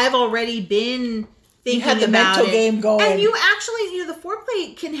 Like I've already been thinking you had the mental game going. And you actually, the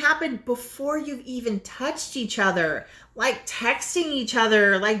foreplay can happen before you've even touched each other. Like texting each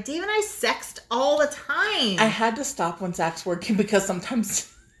other. Like Dave and I sext all the time. I had to stop when Zach's working because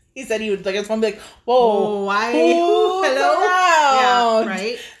sometimes he said he would like, I just want to be like, whoa, hello? Yeah,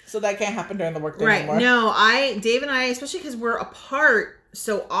 right? So that can't happen during the workday Right. anymore. No, Dave and I, especially because we're apart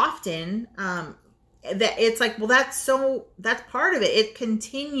so often, that it's like, well, that's part of it. It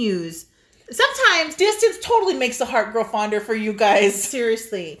continues. Sometimes distance totally makes the heart grow fonder for you guys.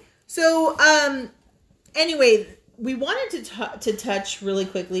 Seriously. So, anyway, we wanted to touch really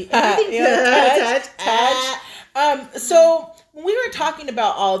quickly. Touch. So when we were talking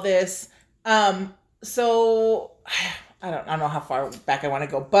about all this, so I don't know how far back I want to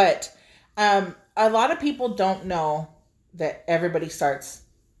go, but a lot of people don't know that everybody starts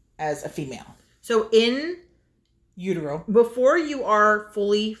as a female. So in utero, before you are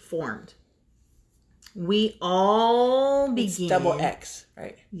fully formed, we all begin. It's double X,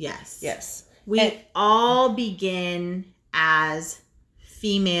 right? Yes. We all begin as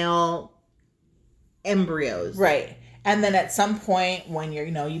female embryos. Right. And then at some point when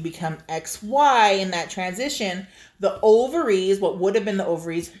you become XY in that transition, the ovaries, what would have been the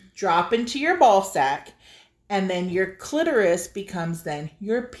ovaries, drop into your ball sack. And then your clitoris becomes then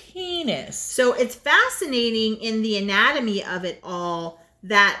your penis. So it's fascinating in the anatomy of it all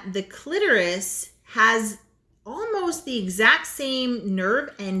that the clitoris has almost the exact same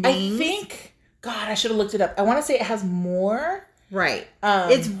nerve endings. I think, God, I should have looked it up. I want to say it has more. Right.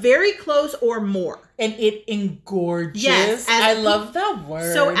 It's very close or more. And it engorges. Yes. I love that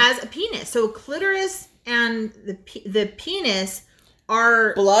word. So as a penis. So clitoris and the penis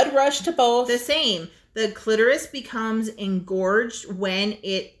are... blood rush to both. The same. The clitoris becomes engorged when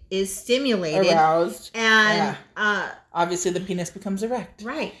it is stimulated. Aroused. And obviously the penis becomes erect.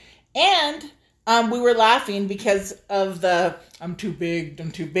 Right. And we were laughing because of the I'm too big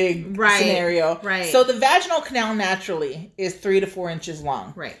scenario. Right. So the vaginal canal naturally is 3 to 4 inches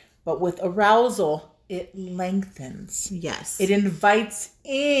long. Right. But with arousal, it lengthens. Yes. It invites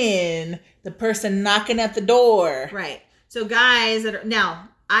in the person knocking at the door. Right. So guys that are... Now,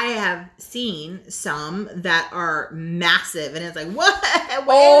 I have seen some that are massive, and it's like, what? Wait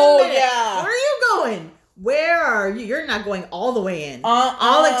a minute. Yeah. Where are you going? Where are you? You're not going all the way in.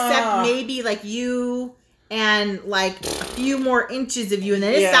 All except maybe like you and like a few more inches of you, and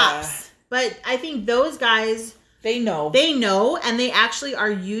then it stops. But I think those guys, they know, and they actually are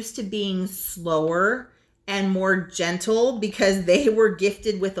used to being slower and more gentle because they were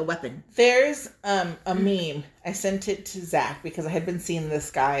gifted with a weapon. There's a meme. I sent it to Zach because I had been seeing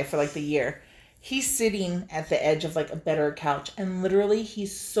this guy for like the year. He's sitting at the edge of like a bed or a couch, and literally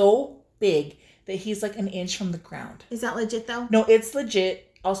he's so big that he's like an inch from the ground. Is that legit though? No, it's legit.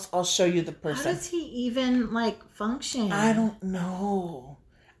 I'll show you the person. How does he even like function? I don't know.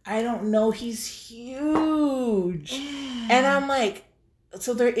 He's huge. And I'm like,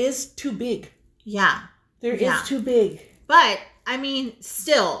 so there is too big. Yeah. There is too big. But I mean,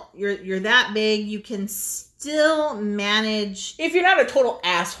 still, you're that big, you can still manage if you're not a total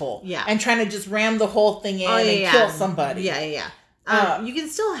asshole. Yeah. And trying to just ram the whole thing in and kill somebody. Yeah. You can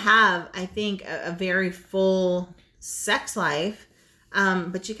still have, I think, a very full sex life,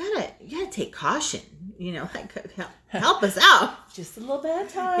 but you gotta take caution. Like help us out. Just a little bit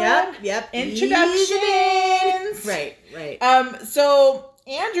of time. Yep. Introductions. Right. So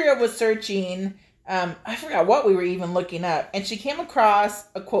Andrea was searching. I forgot what we were even looking up, and she came across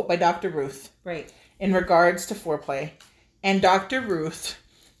a quote by Dr. Ruth. Right. In regards to foreplay, and Dr. Ruth,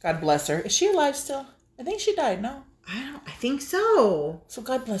 God bless her, is she alive still? I think she died. No. I think so. So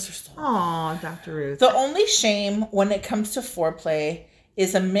God bless her soul. Aw, Dr. Ruth. The only shame when it comes to foreplay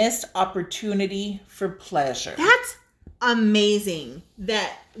is a missed opportunity for pleasure. That's amazing.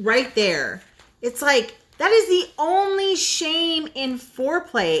 That right there. It's like, that is the only shame in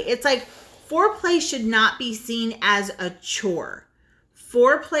foreplay. It's like, foreplay should not be seen as a chore.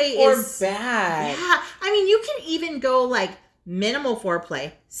 Foreplay is bad. Yeah. I mean, you can even go like minimal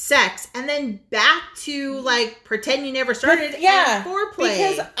foreplay, sex, and then back to like pretend you never started and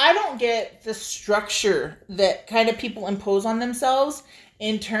foreplay. Because I don't get the structure that kind of people impose on themselves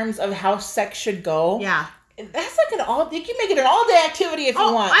in terms of how sex should go. Yeah. That's like you can make it an all-day activity if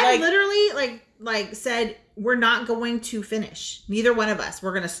you want. I literally like said, we're not going to finish. Neither one of us.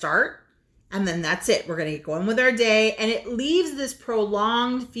 We're going to start. And then that's it. We're going to get going with our day. And it leaves this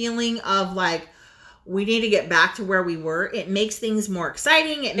prolonged feeling of like, we need to get back to where we were. It makes things more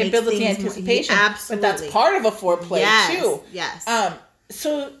exciting. It makes builds things the anticipation. Absolutely. But that's part of a foreplay too. Yes.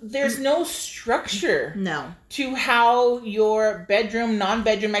 So there's no structure to how your bedroom,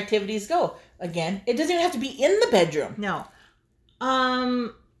 non-bedroom activities go. again, it doesn't even have to be in the bedroom. No.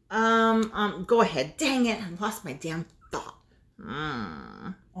 Go ahead. Dang it. I lost my damn thought.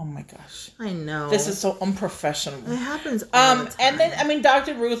 Oh my gosh. I know. This is so unprofessional. It happens all the time. And then, I mean,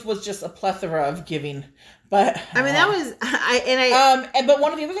 Dr. Ruth was just a plethora of giving. But I mean, that was but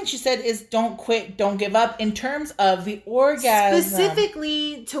one of the other things she said is don't quit, don't give up in terms of the orgasm.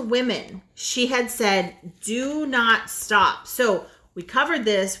 Specifically to women, she had said, do not stop. So we covered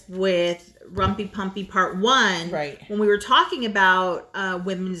this with Rumpy Pumpy Part 1. Right. When we were talking about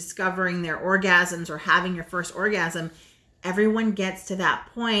women discovering their orgasms or having your first orgasm, everyone gets to that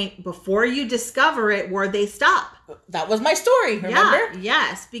point before you discover it where they stop. That was my story, remember? Yeah,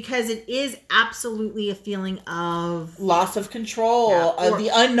 yes, because it is absolutely a feeling of loss of control, of the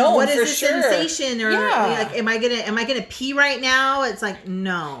unknown. What is the sensation? Or like, am I gonna pee right now? It's like,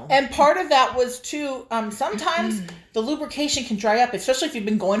 no. And part of that was too. Sometimes the lubrication can dry up, especially if you've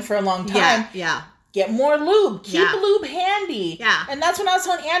been going for a long time. Yeah. Get more lube. Keep lube handy. Yeah. And that's when I was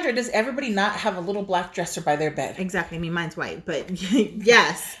telling Andrew, does everybody not have a little black dresser by their bed? Exactly. I mean, mine's white, but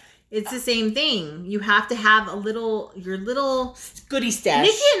yes, it's the same thing. You have to have your little goodie stash.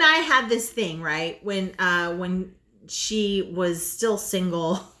 Nikki and I had this thing, right? When she was still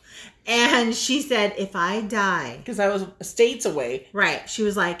single and she said, if I die. Because I was states away. Right. She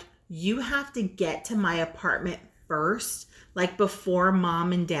was like, you have to get to my apartment first, like before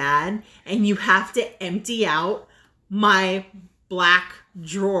mom and dad, and you have to empty out my black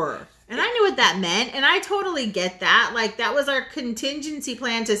drawer. And I knew what that meant, and I totally get that. Like, that was our contingency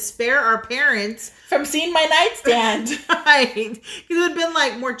plan to spare our parents from seeing my nightstand. Right. Because it would have been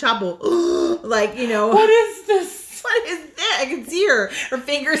like more trouble. Like, you know. What is this? What is that? I can see her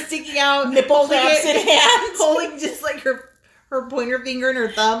fingers sticking out. Nipple clamps in hands. Holding just like her pointer finger and her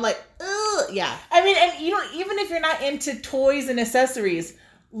thumb, like, ugh, yeah. I mean, and you know, even if you're not into toys and accessories,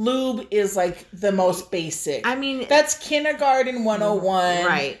 lube is like the most basic. I mean, that's kindergarten 101.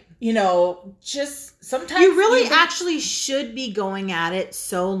 Right. You know, just sometimes you really actually should be going at it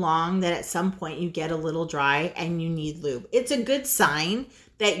so long that at some point you get a little dry and you need lube. It's a good sign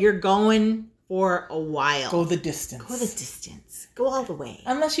that you're going for a while. Go the distance. Go the distance. Go all the way.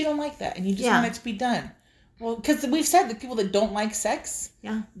 Unless you don't like that and you just want it to be done. Well, because we've said that people that don't like sex,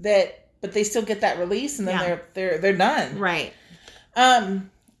 but they still get that release, and then they're done. Right. And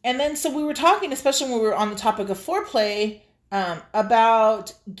then so we were talking, especially when we were on the topic of foreplay,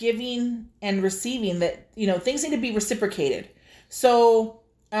 about giving and receiving, that, you know, things need to be reciprocated. So,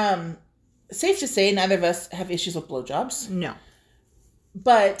 safe to say, neither of us have issues with blowjobs. No.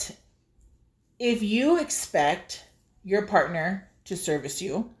 But if you expect your partner to service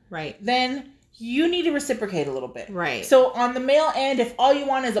you, right, then you need to reciprocate a little bit. Right. So on the male end, if all you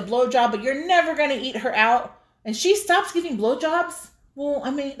want is a blowjob, but you're never going to eat her out, and she stops giving blowjobs, well,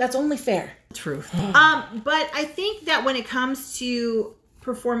 I mean, that's only fair. Truth. But I think that when it comes to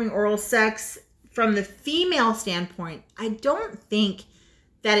performing oral sex from the female standpoint, I don't think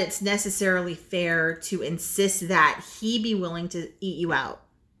that it's necessarily fair to insist that he be willing to eat you out.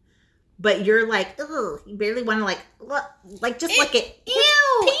 But you're like, oh, you barely want to just look at,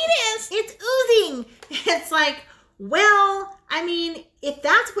 ew, penis. It's oozing. It's like, well, I mean, if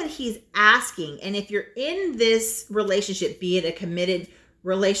that's what he's asking, and if you're in this relationship, be it a committed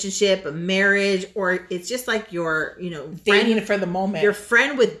relationship, a marriage, or it's just like your, you know, dating for the moment, your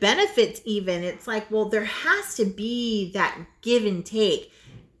friend with benefits even, it's like, well, there has to be that give and take.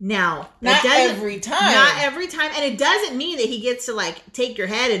 Now, not every time. Not every time. And it doesn't mean that he gets to like take your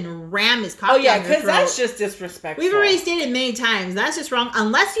head and ram his cock down your throat. because that's just disrespectful. We've already stated many times that's just wrong.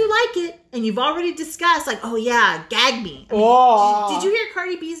 Unless you like it and you've already discussed, like, oh yeah, gag me. I mean, did you hear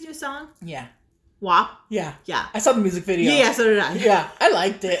Cardi B's new song? Yeah. WAP? Yeah. Yeah. I saw the music video. Yeah, so did I. Yeah, I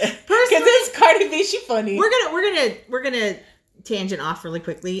liked it. Because it's Cardi B, she funny. We're gonna tangent off really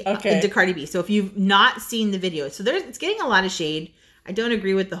quickly into Cardi B. So if you've not seen the video, so it's getting a lot of shade. I don't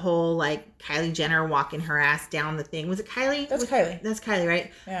agree with the whole, like, Kylie Jenner walking her ass down the thing. Was it Kylie? Kylie. That's Kylie,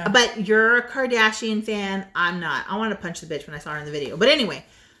 right? Yeah. But you're a Kardashian fan. I'm not. I wanted to punch the bitch when I saw her in the video. But anyway,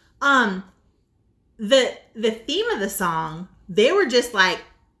 the theme of the song, they were just like,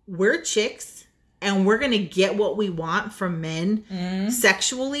 we're chicks and we're going to get what we want from men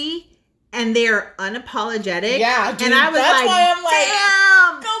sexually. And they're unapologetic. Yeah, dude, and I was that's why I'm like,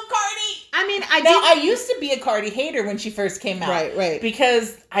 damn! Go Cardi! I mean, I used to be a Cardi hater when she first came out. Right.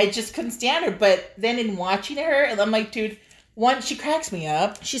 Because I just couldn't stand her. But then in watching her, I'm like, dude, one, she cracks me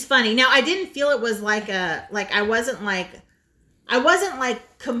up. She's funny. Now, I didn't feel it was I wasn't like, I wasn't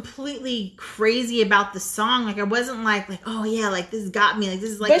like completely crazy about the song. Like I wasn't like, oh yeah, like this got me. Like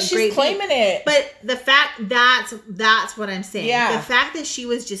this is like but a she's great claiming beat. it. But the fact that's what I'm saying. Yeah. The fact that she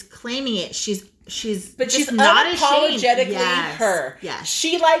was just claiming it, she's not unapologetically her. Yes.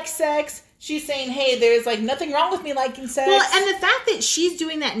 She likes sex. She's saying, hey, there's like nothing wrong with me liking sex. Well, and the fact that she's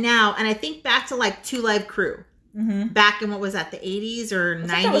doing that now, and I think back to like 2 Live Crew. Mm-hmm. Back in what was that, the 80s or 90s?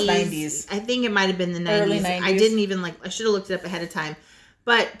 I think it was 90s. I think it might have been the 90s. Early 90s. I didn't even I should have looked it up ahead of time.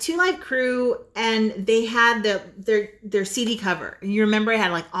 But 2 Live Crew, and they had their CD cover. And you remember it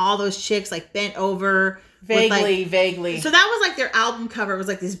had like all those chicks like bent over. Vaguely. So that was like their album cover. It was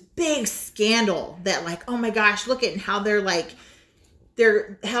like this big scandal that like, oh my gosh, look at how they're like,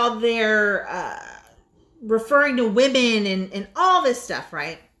 how they're referring to women and all this stuff,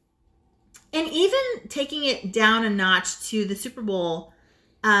 right? And even taking it down a notch to the Super Bowl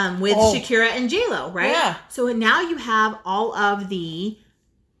with Shakira and J-Lo, right? Yeah. So now you have all of the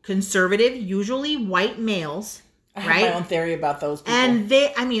conservative, usually white males, I right? have my own theory about those people. And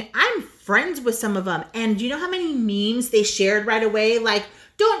I'm friends with some of them. And do you know how many memes they shared right away? Like,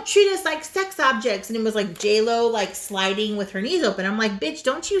 don't treat us like sex objects. And it was like J-Lo like sliding with her knees open. I'm like, bitch,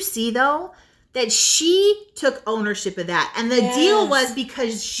 don't you see though that she took ownership of that? And the deal was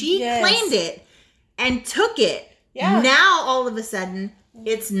because she claimed it and took it. Yeah. Now all of a sudden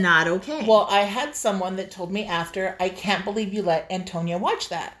it's not okay. Well, I had someone that told me after, I can't believe you let Antonia watch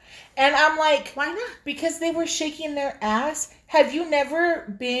that. And I'm like, why not? Because they were shaking their ass. Have you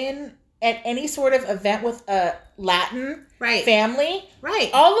never been at any sort of event with a Latin family? Right.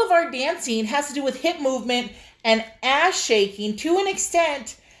 All of our dancing has to do with hip movement and ass shaking to an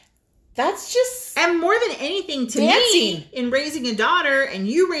extent. That's just... And more than anything to me, in raising a daughter and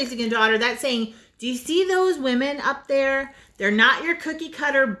you raising a daughter, that's saying, do you see those women up there? They're not your cookie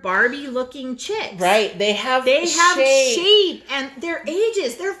cutter Barbie looking chicks. Right. They have shape and their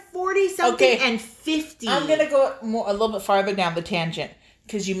ages. They're 40 something and 50. I'm going to go a little bit farther down the tangent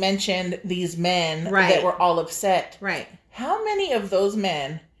because you mentioned these men that were all upset. Right. How many of those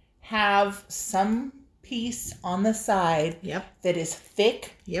men have some piece on the side that is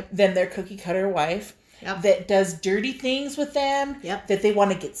thick than their cookie cutter wife? That does dirty things with them, that they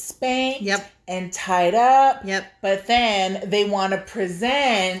want to get spanked and tied up, but then they want to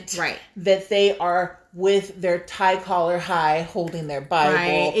present that they are with their tie collar high holding their Bible.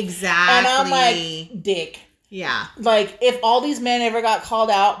 Right, exactly. And I'm like, dick. Yeah. Like, if all these men ever got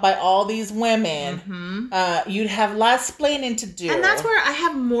called out by all these women, you'd have less explaining to do. And that's where I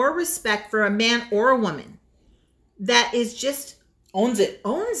have more respect for a man or a woman that is just... Owns it.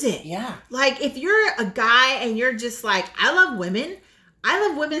 Yeah. Like, if you're a guy and you're just like, I love women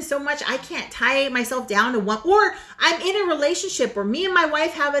so much, I can't tie myself down to one. Or I'm in a relationship where me and my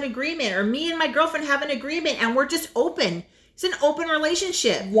wife have an agreement, or me and my girlfriend have an agreement, and we're just open. It's an open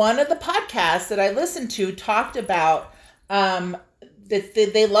relationship. One of the podcasts that I listened to talked about that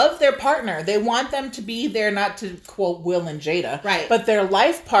they love their partner. They want them to be there, not to quote Will and Jada, but their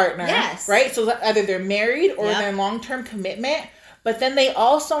life partner. Yes. Right? So either they're married or they're in long-term commitment. But then they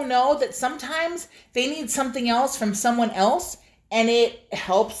also know that sometimes they need something else from someone else and it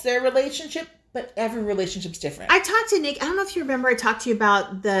helps their relationship, but every relationship's different. I talked to Nick. I don't know if you remember, I talked to you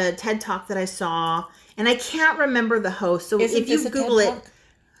about the TED Talk that I saw, and I can't remember the host. So if you Google it,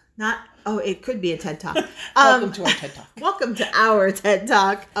 it could be a TED Talk. Welcome to our TED Talk. Welcome to our TED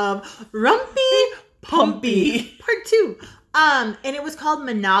Talk. Rumpy Pumpy Part 2. And it was called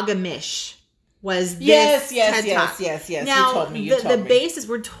Monogamish. Was this TED Talk. Yes. Now, you told me. The basis,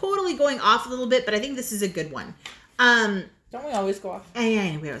 we're totally going off a little bit, but I think this is a good one. Don't we always go off?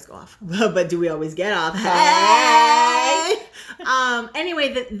 Yeah, we always go off. But do we always get off? Hey!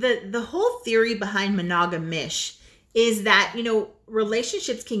 Anyway, the whole theory behind Monogamish is that,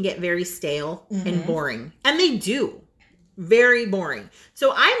 relationships can get very stale and boring. And they do. Very boring.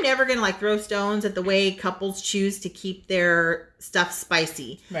 So I'm never going to throw stones at the way couples choose to keep their stuff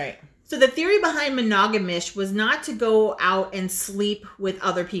spicy. Right. So the theory behind Monogamish was not to go out and sleep with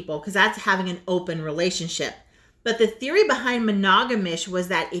other people, because that's having an open relationship. But the theory behind Monogamish was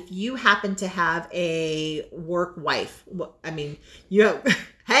that if you happen to have a work wife, hey, work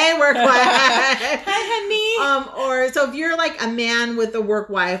wife. Hi, honey. Or so if you're like a man with a work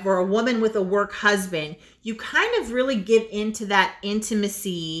wife or a woman with a work husband, you kind of really get into that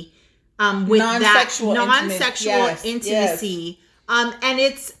intimacy with non-sexual intimacy. Yes. And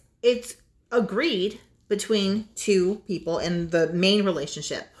it's agreed between two people in the main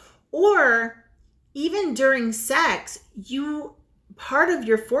relationship. Or even during sex, part of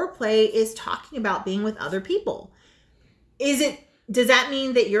your foreplay is talking about being with other people. Does that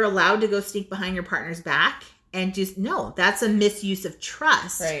mean that you're allowed to go sneak behind your partner's back and just no, that's a misuse of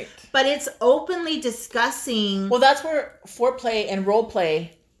trust. Right. But it's openly discussing. Well, that's where foreplay and role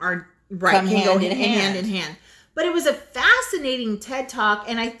play are come hand in hand. But it was a fascinating TED Talk,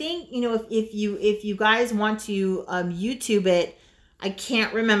 and I think if you guys want to YouTube it, I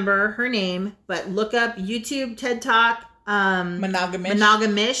can't remember her name, but look up YouTube TED Talk.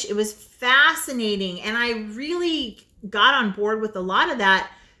 Monogamish. It was fascinating, and I really got on board with a lot of that.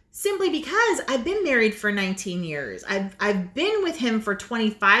 Simply because I've been married for 19 years. I've been with him for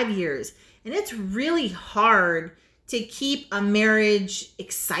 25 years. And it's really hard to keep a marriage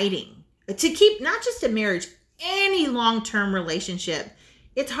exciting. To keep not just a marriage, any long-term relationship.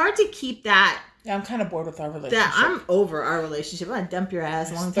 It's hard to keep that. Yeah, I'm kind of bored with our relationship. I'm over our relationship. I'm going to dump your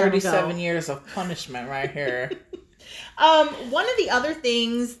ass a long time ago. 37 years of punishment right here. One of the other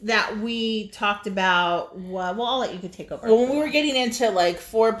things that we talked about, well, I'll let you take over. Well, when we were getting into like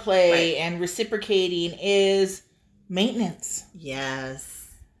foreplay and reciprocating is maintenance. Yes.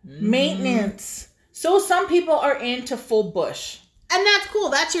 Maintenance. So some people are into full bush. And that's cool.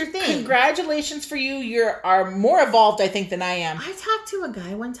 That's your thing. Congratulations for you. You are more evolved, I think, than I am. I talked to a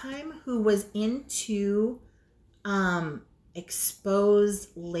guy one time who was into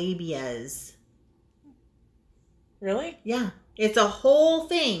exposed labias. Really? Yeah. It's a whole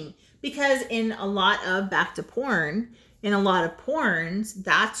thing. Because in a lot of back to porn, in a lot of porns,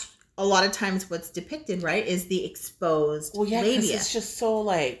 that's a lot of times what's depicted, right, is the exposed labia. Because it's just so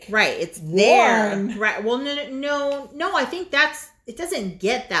like... Right. It's there. Right. Well, no. I think it doesn't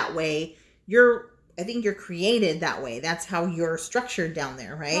get that way. I think you're created that way. That's how you're structured down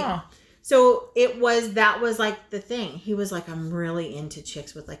there, right? Huh. So that was like the thing. He was like, I'm really into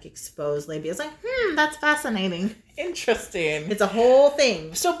chicks with like exposed labia. I was like, that's fascinating. Interesting. It's a whole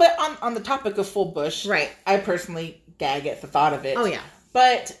thing. So, but on the topic of full bush, right? I personally gag at the thought of it. Oh yeah.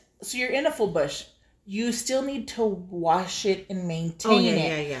 But so you're in a full bush. You still need to wash it and maintain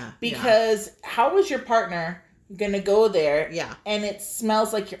it. Yeah. Because how is your partner gonna go there? Yeah. And it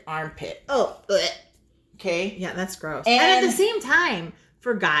smells like your armpit. Oh. Okay. Yeah, that's gross. And at the same time,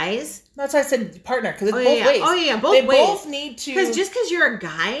 for guys, that's why I said partner, because it's both ways. Oh yeah, both ways. They both need to. Because just because you're a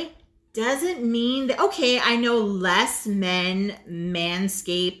guy doesn't mean that. Okay, I know less men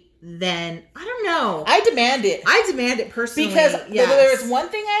manscape than I don't know. I demand it personally because there's one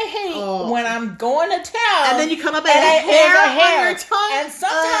thing I hate when I'm going to town, and then you come up and a hair on your tongue, and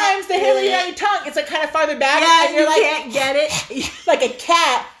sometimes the hair on your tongue, it's like kind of farther back, and you're like, can't get it, like a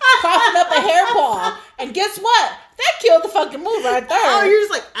cat coughing up a hairball. And guess what? That killed the fucking move right there. Oh, you're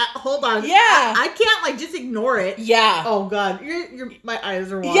just like, hold on. Yeah. I can't like just ignore it. Yeah. Oh God. My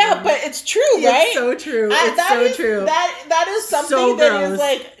eyes are watering. Yeah, but it's true, right? It's so true. It's so true. That is something that is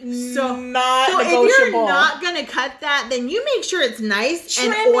like not negotiable. If you're not going to cut that, then you make sure it's nice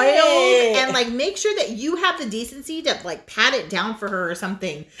and oiled and like make sure that you have the decency to like pat it down for her or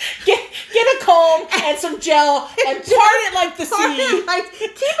something. Get a comb and some gel and part it like the sea. Like,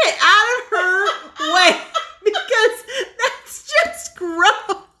 keep it out of her way. Because that's just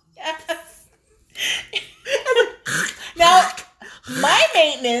gross. Yes. Now, my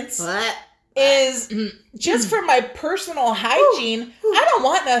maintenance is just for my personal hygiene. I don't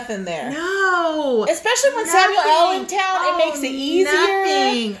want nothing there. No. Especially when Samuel L. in town, it makes it easier.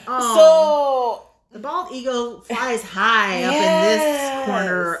 Nothing. So the bald eagle flies high up in this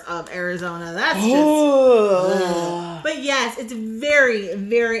corner of Arizona. That's just... But yes, it's very,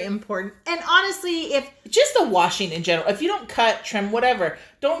 very important. And honestly, if... Just the washing in general. If you don't cut, trim, whatever.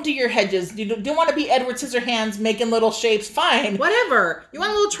 Don't do your hedges. You don't want to be Edward Scissorhands making little shapes. Fine. Whatever. You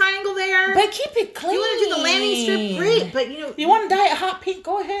want a little triangle there? But keep it clean. You want to do the landing strip? Great. But you want to dye it hot pink?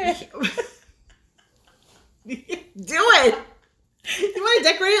 Go ahead. Do it. You want to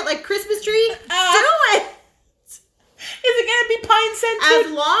decorate it like Christmas tree? Do it. Is it going to be pine scented?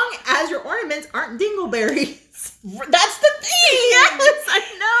 As long as your ornaments aren't dingleberries. That's the thing. Yes, I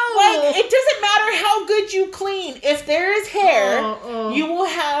know. Like, it doesn't matter how good you clean. If there is hair, you will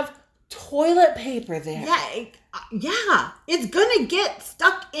have toilet paper there. Yeah. It's going to get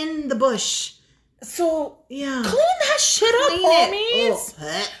stuck in the bush. So, yeah. Clean that shit up, homies.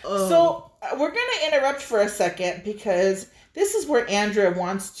 So, we're going to interrupt for a second because this is where Andrea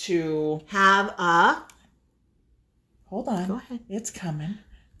wants to have a... Hold on. Go ahead. It's coming.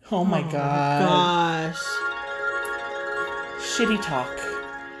 Oh my gosh. Shitty talk.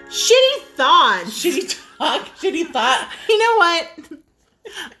 Shitty thought. Shitty talk. Shitty thought. You know what?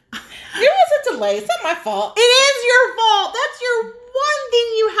 There was a delay. It's not my fault. It is your fault. That's your one thing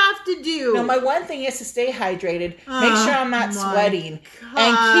you have to do. No, my one thing is to stay hydrated. Make sure I'm not sweating. God.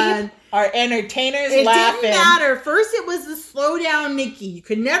 And keep our entertainers laughing. It didn't matter. First, it was the slow down Nikki. You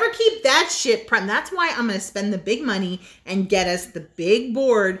could never keep that shit prime. That's why I'm going to spend the big money and get us the big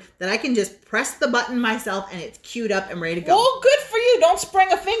board that I can just press the button myself and it's queued up and ready to go. Well, good for you. Don't spring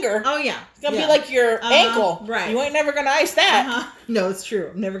a finger. Oh, yeah. It's going to be like your ankle. Right. You ain't never going to ice that. No, it's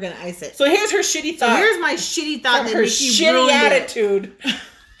true. I'm never going to ice it. So here's her shitty thought. So here's my shitty thought that her Nikki shitty attitude.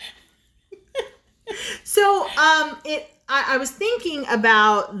 So, I was thinking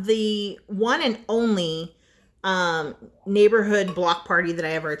about the one and only neighborhood block party that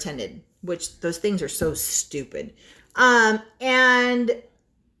I ever attended, which those things are so stupid. And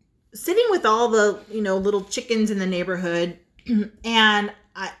sitting with all the, little chickens in the neighborhood, and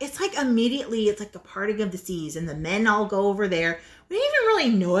it's like immediately, it's like the parting of the seas, and the men all go over there. We didn't even really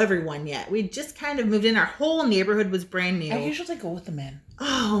know everyone yet. We just kind of moved in. Our whole neighborhood was brand new. I usually go with the men.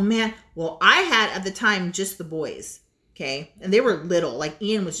 Oh, man. Well, I had at the time just the boys. Okay. And they were little. Like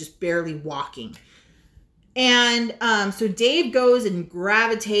Ian was just barely walking. And so Dave goes and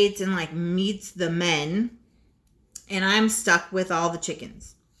gravitates and like meets the men. And I'm stuck with all the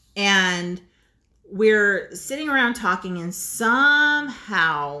chickens. And we're sitting around talking, and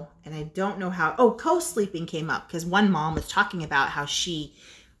somehow, and I don't know how, co-sleeping came up because one mom was talking about how she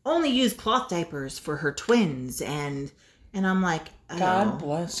only used cloth diapers for her twins. And I'm like, God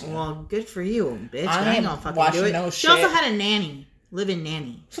bless you. Well, good for you, bitch. I ain't gonna fucking do it. No she also had a nanny, live-in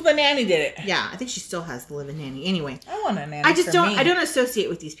nanny. So the nanny did it. Yeah, I think she still has the live-in nanny. Anyway, I want a nanny. I don't associate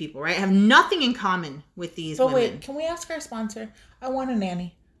with these people, right? I have nothing in common with these women. But wait, can we ask our sponsor? I want a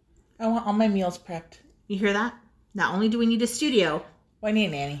nanny. I want all my meals prepped. You hear that? Not only do we need a studio. Well, I need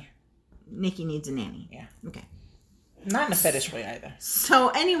a nanny. Nikki needs a nanny. Yeah. Okay. Not in a fetish way either. So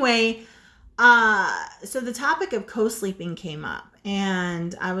anyway, so the topic of co-sleeping came up,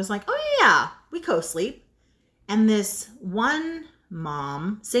 and I was like, oh yeah, we co-sleep. And this one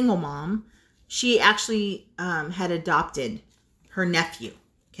mom, single mom, she actually had adopted her nephew.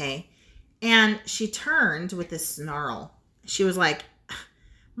 Okay. And she turned with this snarl. She was like,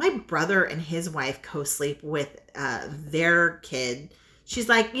 my brother and his wife co-sleep with their kid. She's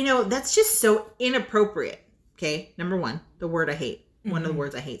like, that's just so inappropriate. Okay. Number one, the word I hate. Mm-hmm. One of the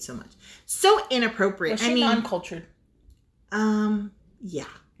words I hate so much. So inappropriate. Was she non-cultured? Yeah.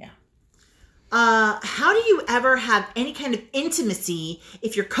 Yeah. How do you ever have any kind of intimacy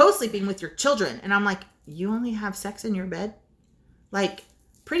if you're co-sleeping with your children? And I'm like, you only have sex in your bed? Like,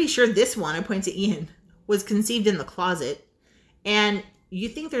 pretty sure this one, I point to Ian, was conceived in the closet. And you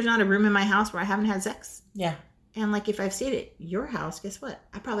think there's not a room in my house where I haven't had sex? Yeah. And like, if I've stayed at your house, guess what?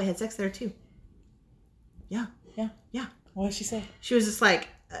 I probably had sex there too. Yeah. Yeah. Yeah. What did she say? She was just like,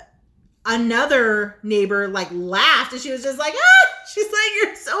 another neighbor like laughed, and she was just like, ah! She's like,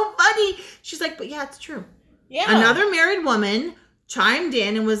 you're so funny. She's like, but yeah, it's true. Yeah. Another married woman chimed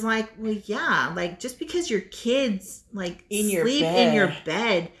in and was like, well, yeah, like just because your kids like sleep in your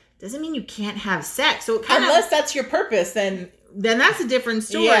bed doesn't mean you can't have sex. So unless that's your purpose, then that's a different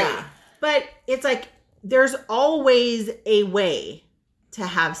story. Yeah. But it's like there's always a way to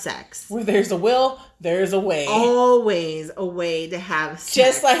have sex. Where there's a will, there's a way. Always a way to have sex.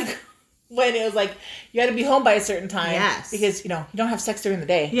 Just like when it was like, you had to be home by a certain time. Yes. Because, you don't have sex during the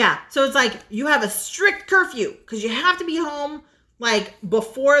day. Yeah. So it's like you have a strict curfew because you have to be home like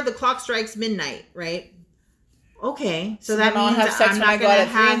before the clock strikes midnight, right? Okay. So that means have sex I'm when not I go out at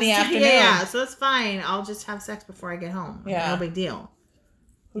 3 in the afternoon. Yeah. So it's fine. I'll just have sex before I get home. Yeah. No big deal.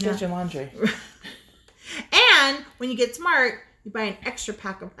 Who does your laundry? And when you get smart, you buy an extra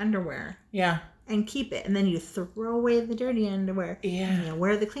pack of underwear. Yeah. And keep it. And then you throw away the dirty underwear. Yeah. And you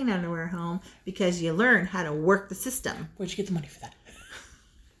wear the clean underwear home because you learn how to work the system. Where'd you get the money for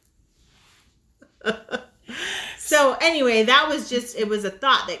that? So anyway, that was just, it was a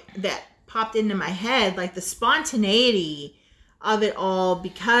thought that popped into my head. Like the spontaneity of it all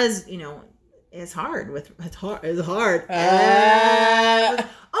because, it's hard. It's hard.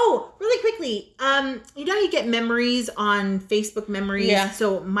 Oh, really quickly. You know how you get memories on Facebook memories? Yeah.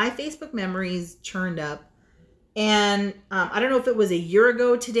 So my Facebook memories churned up. And I don't know if it was a year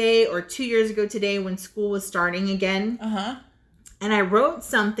ago today or 2 years ago today when school was starting again. Uh-huh. And I wrote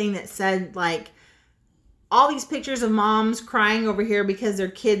something that said like, all these pictures of moms crying over here because their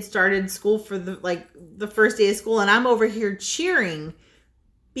kids started school for the first day of school. And I'm over here cheering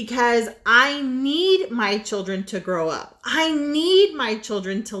because I need my children to grow up. I need my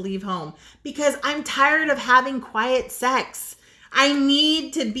children to leave home because I'm tired of having quiet sex. I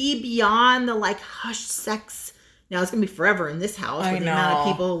need to be beyond the hushed sex. Now it's going to be forever in this house with the amount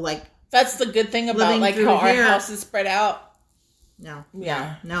of people That's the good thing about how our house is spread out. No.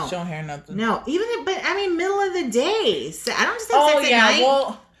 Yeah. No. Don't hear nothing. No. But I mean, middle of the day. I don't just have sex at night.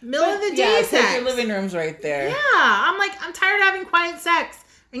 Well, middle of the day sex. Your living room's right there. Yeah. I'm tired of having quiet sex.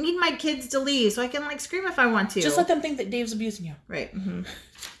 I need my kids to leave so I can scream if I want to. Just let them think that Dave's abusing you. Right. Mm-hmm.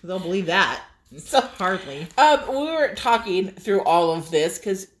 They'll believe that. So hardly. We were talking through all of this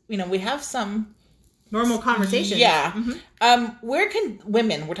because, we have some normal conversations. Yeah. Mm-hmm.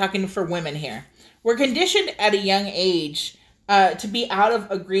 We're talking for women here. We're conditioned at a young age to be out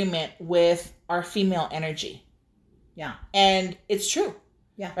of agreement with our female energy. Yeah. And it's true.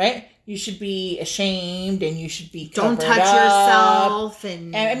 Yeah. Right? You should be ashamed and you should be don't touch yourself.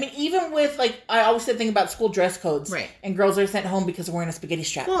 And I mean, even with I always think about school dress codes. Right. And girls are sent home because they're wearing a spaghetti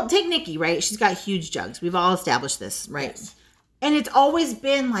strap. Well, take Nikki, right? She's got huge jugs. We've all established this, right? Yes. And it's always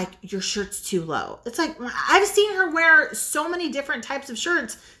been your shirt's too low. It's I've seen her wear so many different types of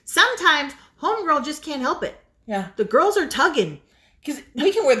shirts. Sometimes homegirl just can't help it. Yeah. The girls are tugging. Because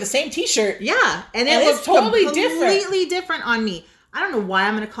we can wear the same t-shirt. Yeah. And it looks totally completely different on me. I don't know why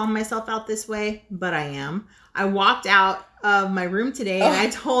I'm going to call myself out this way, but I am. I walked out of my room today and I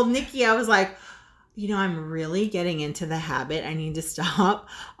told Nikki, I was like, I'm really getting into the habit. I need to stop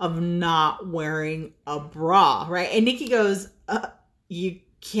of not wearing a bra, right? And Nikki goes, you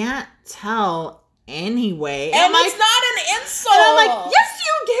can't tell anyway. And it's not an insult. And I'm like, yes,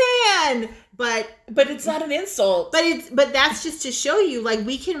 you can. But it's not an insult. But that's just to show you,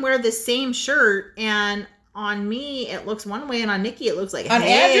 we can wear the same shirt and on me, it looks one way, and on Nikki, it looks like, on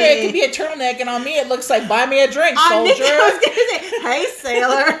Andrea, it could be a turtleneck, and on me, it looks like, buy me a drink, soldier. Nikki, I was going to say, hey,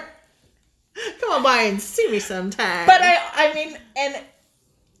 sailor. Come on by and see me sometime. But I mean, and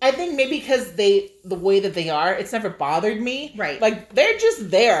I think maybe because the way that they are, it's never bothered me. Right. They're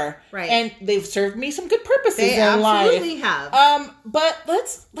just there. Right. And they've served me some good purposes in life. They absolutely have. But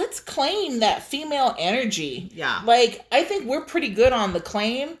let's claim that female energy. Yeah. I think we're pretty good on the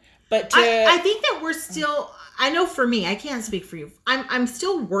claim. But I think that we're still, I know for me, I can't speak for you. I'm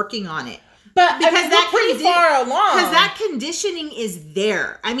still working on it. But because we're pretty far along. Because that conditioning is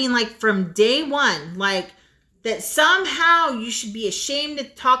there. I mean, from day one, that somehow you should be ashamed to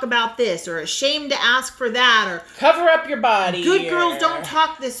talk about this or ashamed to ask for that or cover up your body. Good girls don't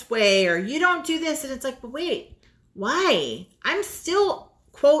talk this way or you don't do this. And it's but wait, why? I'm still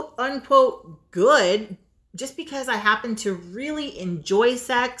quote unquote good just because I happen to really enjoy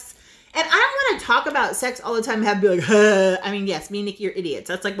sex. And I don't want to talk about sex all the time and have to be huh. I mean, yes, me and Nikki are idiots.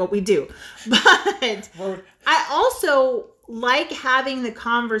 That's what we do. But I also like having the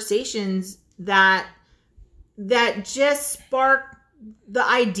conversations that just spark the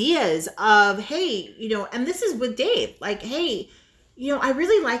ideas of, hey, and this is with Dave. Hey, I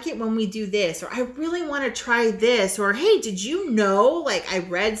really like it when we do this, or I really want to try this, or hey, did you know, I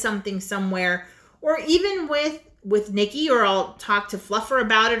read something somewhere, or even with Nikki, or I'll talk to Fluffer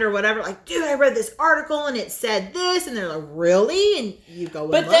about it or whatever. Dude, I read this article and it said this, and they're like, really? And you go,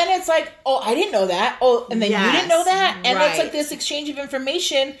 but then it's I didn't know that. Oh, and then you didn't know that, and right. It's this exchange of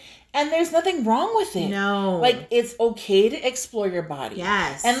information, and there's nothing wrong with it. No, it's okay to explore your body.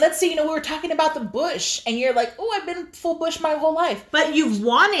 Yes, and let's say we were talking about the bush, and you're like, oh, I've been full bush my whole life, but you've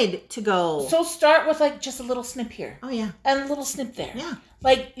wanted to go. So start with just a little snip here. Oh yeah, and a little snip there. Yeah.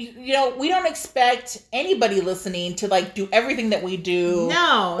 We don't expect anybody listening to do everything that we do.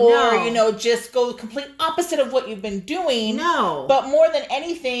 No, or, just go complete opposite of what you've been doing. No. But more than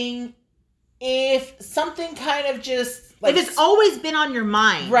anything, if something kind of just if it's always been on your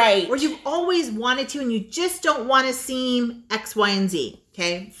mind. Right. Or you've always wanted to and you just don't want to seem X, Y, and Z.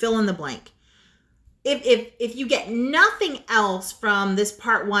 Okay? Fill in the blank. If you get nothing else from this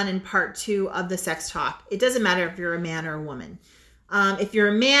part 1 and part 2 of the sex talk, it doesn't matter if you're a man or a woman. If you're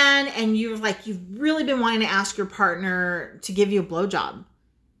a man and you've really been wanting to ask your partner to give you a blowjob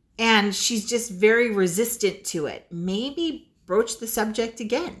and she's just very resistant to it, maybe broach the subject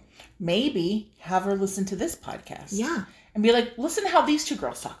again. Maybe have her listen to this podcast. Yeah. And be like, listen to how these two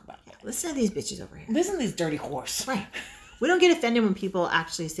girls talk about it. Listen to these bitches over here. Listen to these dirty whores. Right. We don't get offended when people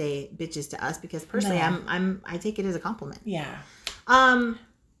actually say bitches to us because personally I take it as a compliment. Yeah. I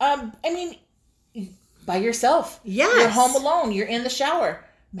mean, by yourself. Yes. You're home alone. You're in the shower.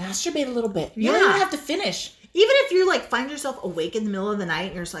 Masturbate a little bit. You don't even have to finish. Even if you find yourself awake in the middle of the night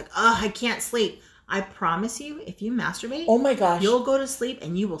and you're just I can't sleep. I promise you, if you masturbate, oh my gosh, you'll go to sleep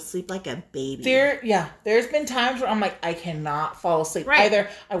and you will sleep like a baby. There's been times where I'm I cannot fall asleep. Right. Either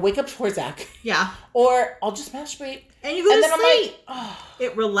I wake up towards Zach. Yeah. Or I'll just masturbate. And you go to sleep. I'm oh,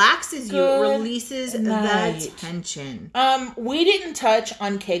 it relaxes you. It releases the tension. We didn't touch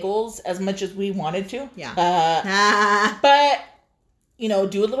on Kegels as much as we wanted to. Yeah. But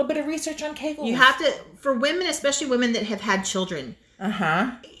do a little bit of research on Kegels. You have to, for women, especially women that have had children.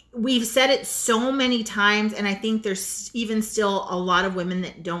 We've said it so many times, and I think there's even still a lot of women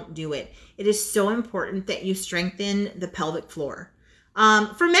that don't do it. It is so important that you strengthen the pelvic floor.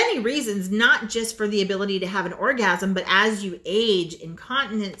 For many reasons, not just for the ability to have an orgasm, but as you age,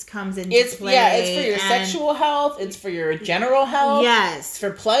 incontinence comes into play. Yeah, it's for your sexual health. It's for your general health. Yes. It's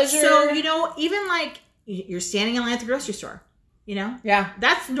for pleasure. So, even like you're standing in line at the grocery store, Yeah.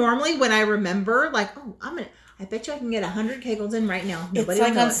 That's normally when I remember, like, oh, I bet you I can get 100 Kegels in right now. Nobody it's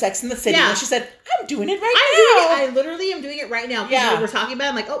like on Sex in the City when she said, I'm doing it right now. I literally am doing it right now. Yeah. We're talking about it.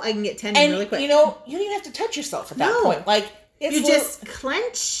 I'm like, oh, I can get 10 in really quick. You don't even have to touch yourself at that point. Like, you just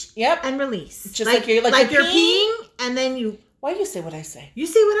clench and release. Just like you're peeing, and then you... Why you say what I say? You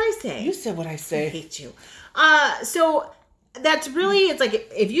say what I say. You say what I say. I hate you. So that's really, it's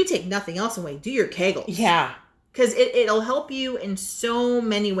like, if you take nothing else away, do your Kegels. Yeah. Because it'll help you in so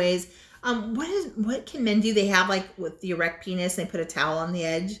many ways. What can men do? They have like with the erect penis, they put a towel on the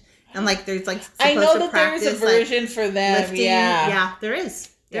edge, and like there's like I know that there's a version for them. Lifting. Yeah, there is.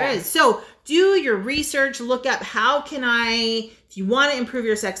 There is. So do your research. Look up if you want to improve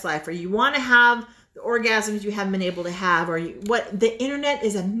your sex life, or you want to have the orgasms you haven't been able to have, or the internet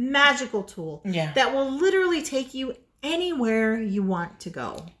is a magical tool that will literally take you anywhere you want to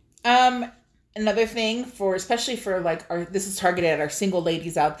go. Another thing especially for like this is targeted at our single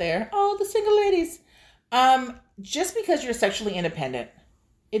ladies out there. Oh, the single ladies. Just because you're sexually independent,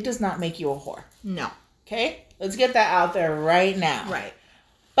 it does not make you a whore. No. Okay? Let's get that out there right now. Right.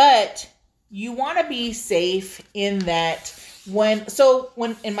 But you want to be safe in that when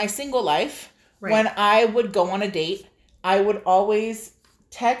in my single life, when I would go on a date, I would always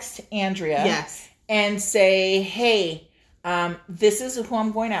text Andrea and say, hey, this is who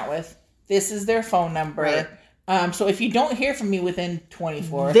I'm going out with. This is their phone number. Right. So if you don't hear from me within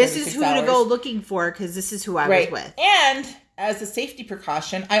 24 this is who to go looking for, because this is who I was with. And as a safety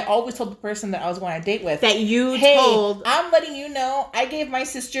precaution, I always told the person that I was going on a date with that told. I'm letting you know I gave my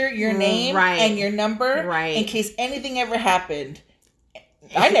sister your name and your number in case anything ever happened.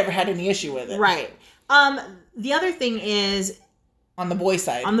 I never had any issue with it. Right. The other thing is on the boy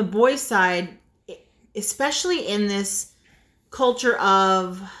side. On the boy side, especially in this culture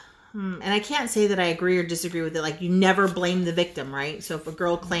of... And I can't say that I agree or disagree with it. Like, you never blame the victim, right? So if a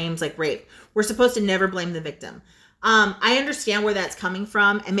girl claims like rape, we're supposed to never blame the victim. I understand where that's coming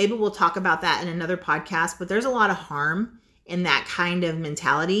from, and maybe we'll talk about that in another podcast, but there's a lot of harm in that kind of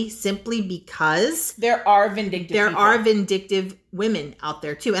mentality simply because there are vindictive women out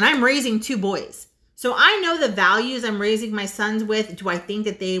there too. And I'm raising 2 boys. So I know the values I'm raising my sons with. Do I think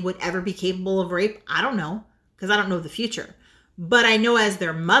that they would ever be capable of rape? I don't know, because I don't know the future. But I know as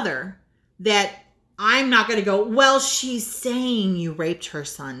their mother that I'm not going to go, well, she's saying you raped her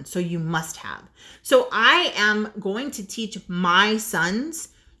son, so you must have. So I am going to teach my sons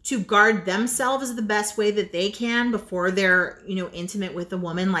to guard themselves the best way that they can before they're, intimate with a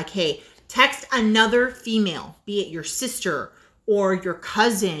woman. Like, hey, text another female, be it your sister or your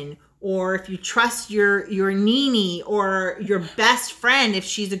cousin, or if you trust your nini or your best friend, if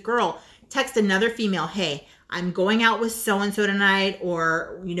she's a girl, text another female, hey, I'm going out with so-and-so tonight,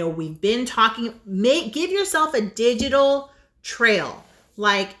 or, we've been talking. Give yourself a digital trail.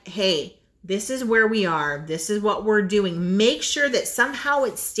 Like, hey, this is where we are. This is what we're doing. Make sure that somehow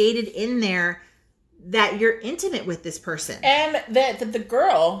it's stated in there that you're intimate with this person. And that the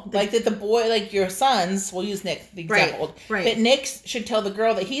girl, that the boy, like your sons, we'll use Nick, the example. Right. That Nick should tell the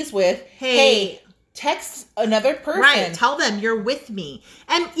girl that he's with, hey, text another person. Right. Tell them you're with me.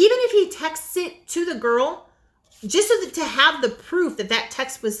 And even if he texts it to the girl, just so that to have the proof that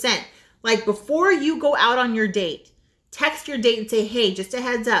text was sent, like before you go out on your date, text your date and say, hey, just a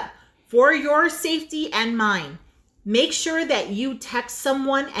heads up, for your safety and mine, make sure that you text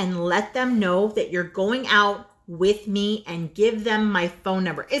someone and let them know that you're going out with me and give them my phone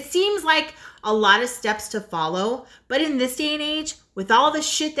number. It seems like a lot of steps to follow, but in this day and age, with all the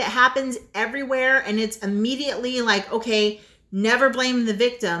shit that happens everywhere, and it's immediately like, okay, never blame the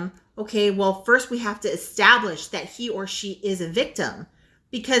victim. Okay, well, first we have to establish that he or she is a victim,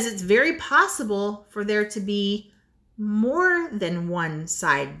 because it's very possible for there to be more than one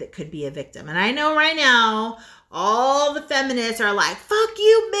side that could be a victim. And I know right now, all the feminists are like, fuck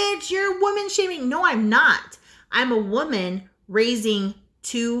you, bitch, you're woman shaming. No, I'm not. I'm a woman raising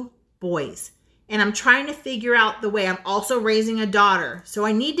 2 boys. And I'm trying to figure out the way. I'm also raising a daughter. So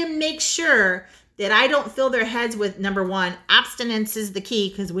I need to make sure that I don't fill their heads with, number 1, abstinence is the key,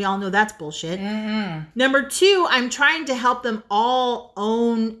 because we all know that's bullshit. Mm-hmm. Number 2, I'm trying to help them all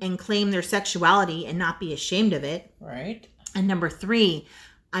own and claim their sexuality and not be ashamed of it. Right. And number 3,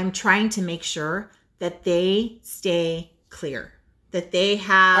 I'm trying to make sure that they stay clear, that they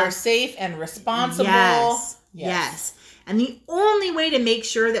are safe and responsible. Yes. And the only way to make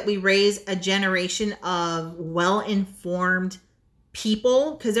sure that we raise a generation of well-informed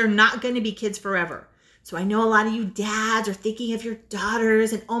people, because they're not going to be kids forever. So I know a lot of you dads are thinking of your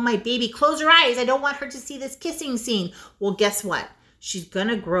daughters and, oh, my baby, close your eyes. I don't want her to see this kissing scene. Well, guess what? She's going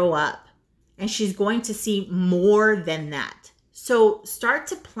to grow up and she's going to see more than that. So start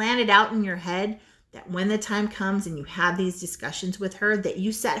to plan it out in your head that when the time comes and you have these discussions with her, that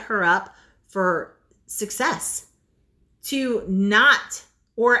you set her up for success, to not,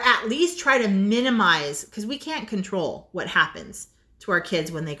 or at least try to minimize, because we can't control what happens to our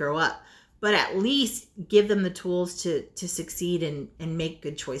kids when they grow up, but at least give them the tools to succeed and make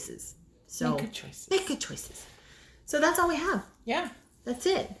good choices. So make good choices. So that's all we have. Yeah. That's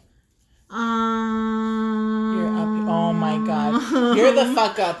it. You're up. Oh my God. You're the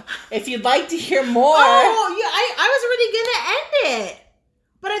fuck up. If you'd like to hear more. Oh, yeah. I was already going to end it.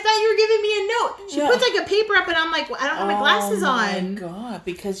 But I thought you were giving me a note. She puts like a paper up and I'm like, I don't have my glasses on. Oh my God.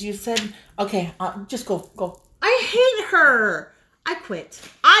 Because you said, okay, just go. I hate her. I quit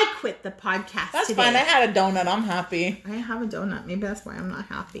the podcast That's today. Fine. I had a donut. I'm happy. I have a donut. Maybe that's why I'm not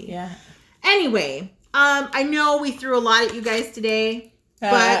happy. Yeah. Anyway, I know we threw a lot at you guys today.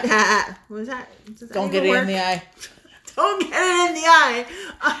 But what was that? Don't get it in the eye. Don't get it in the eye.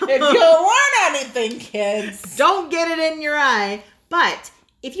 If you learn anything, kids, don't get it in your eye. But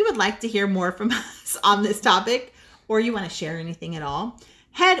if you would like to hear more from us on this topic, or you want to share anything at all,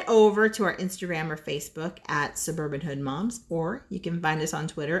 head over to our Instagram or Facebook at Suburban Hood Moms, or you can find us on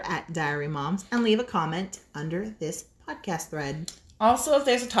Twitter at Diary Moms and leave a comment under this podcast thread. Also, if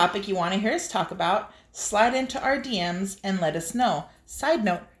there's a topic you want to hear us talk about, slide into our DMs and let us know. Side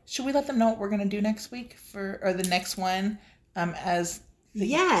note, should we let them know what we're going to do next week or the next one?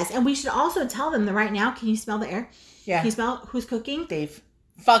 Yes, and we should also tell them that right now, can you smell the air? Yeah. Can you smell who's cooking? Dave.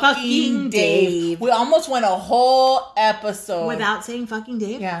 Fucking Dave. We almost went a whole episode without saying fucking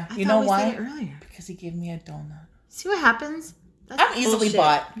Dave. Yeah. You know why? Said it earlier. Because he gave me a donut. See what happens? I'm easily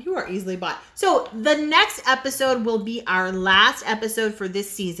bought. You are easily bought. So the next episode will be our last episode for this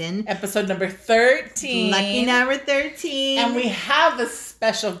season. Episode number 13. Lucky number 13. And we have a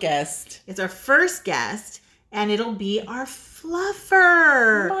special guest. It's our first guest, and it'll be our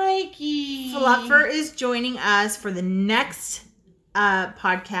Fluffer. Mikey. Fluffer is joining us for the next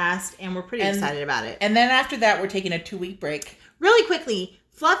podcast, and we're pretty excited about it. And then after that, we're taking a 2-week break. Really quickly,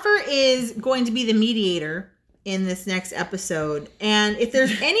 Fluffer is going to be the mediator in this next episode. And if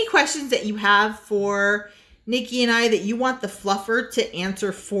there's any questions that you have for Nikki and I that you want the Fluffer to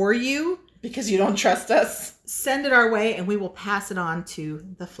answer for you, because you don't trust us, send it our way and we will pass it on to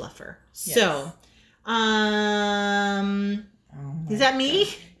the Fluffer. Yes. So, is that me?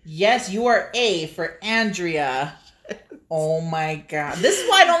 God. Yes, you are A for Andrea. Oh my God. This is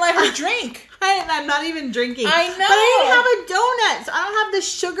why I don't let her drink. I'm not even drinking. I know. But I didn't have a donut, so I don't have the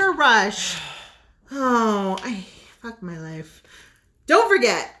sugar rush. Oh, fuck my life. Don't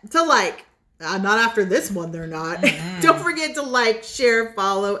forget to like, not after this one, they're not. Mm-hmm. Don't forget to like, share,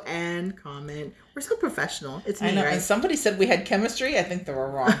 follow, and comment. We're so professional. It's me, I know. right? And somebody said we had chemistry. I think they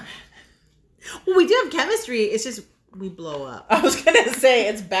were wrong. Well, we do have chemistry. It's just we blow up. I was going to say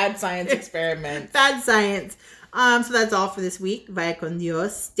it's bad science experiments. Bad science. So that's all for this week. Vaya con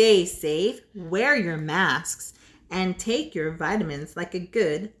Dios. Stay safe. Wear your masks. And take your vitamins like a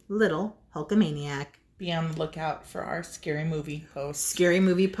good little Hulkamaniac. Be on the lookout for our scary movie posts. Scary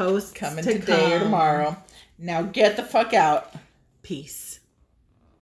movie posts coming today or tomorrow. Now get the fuck out. Peace.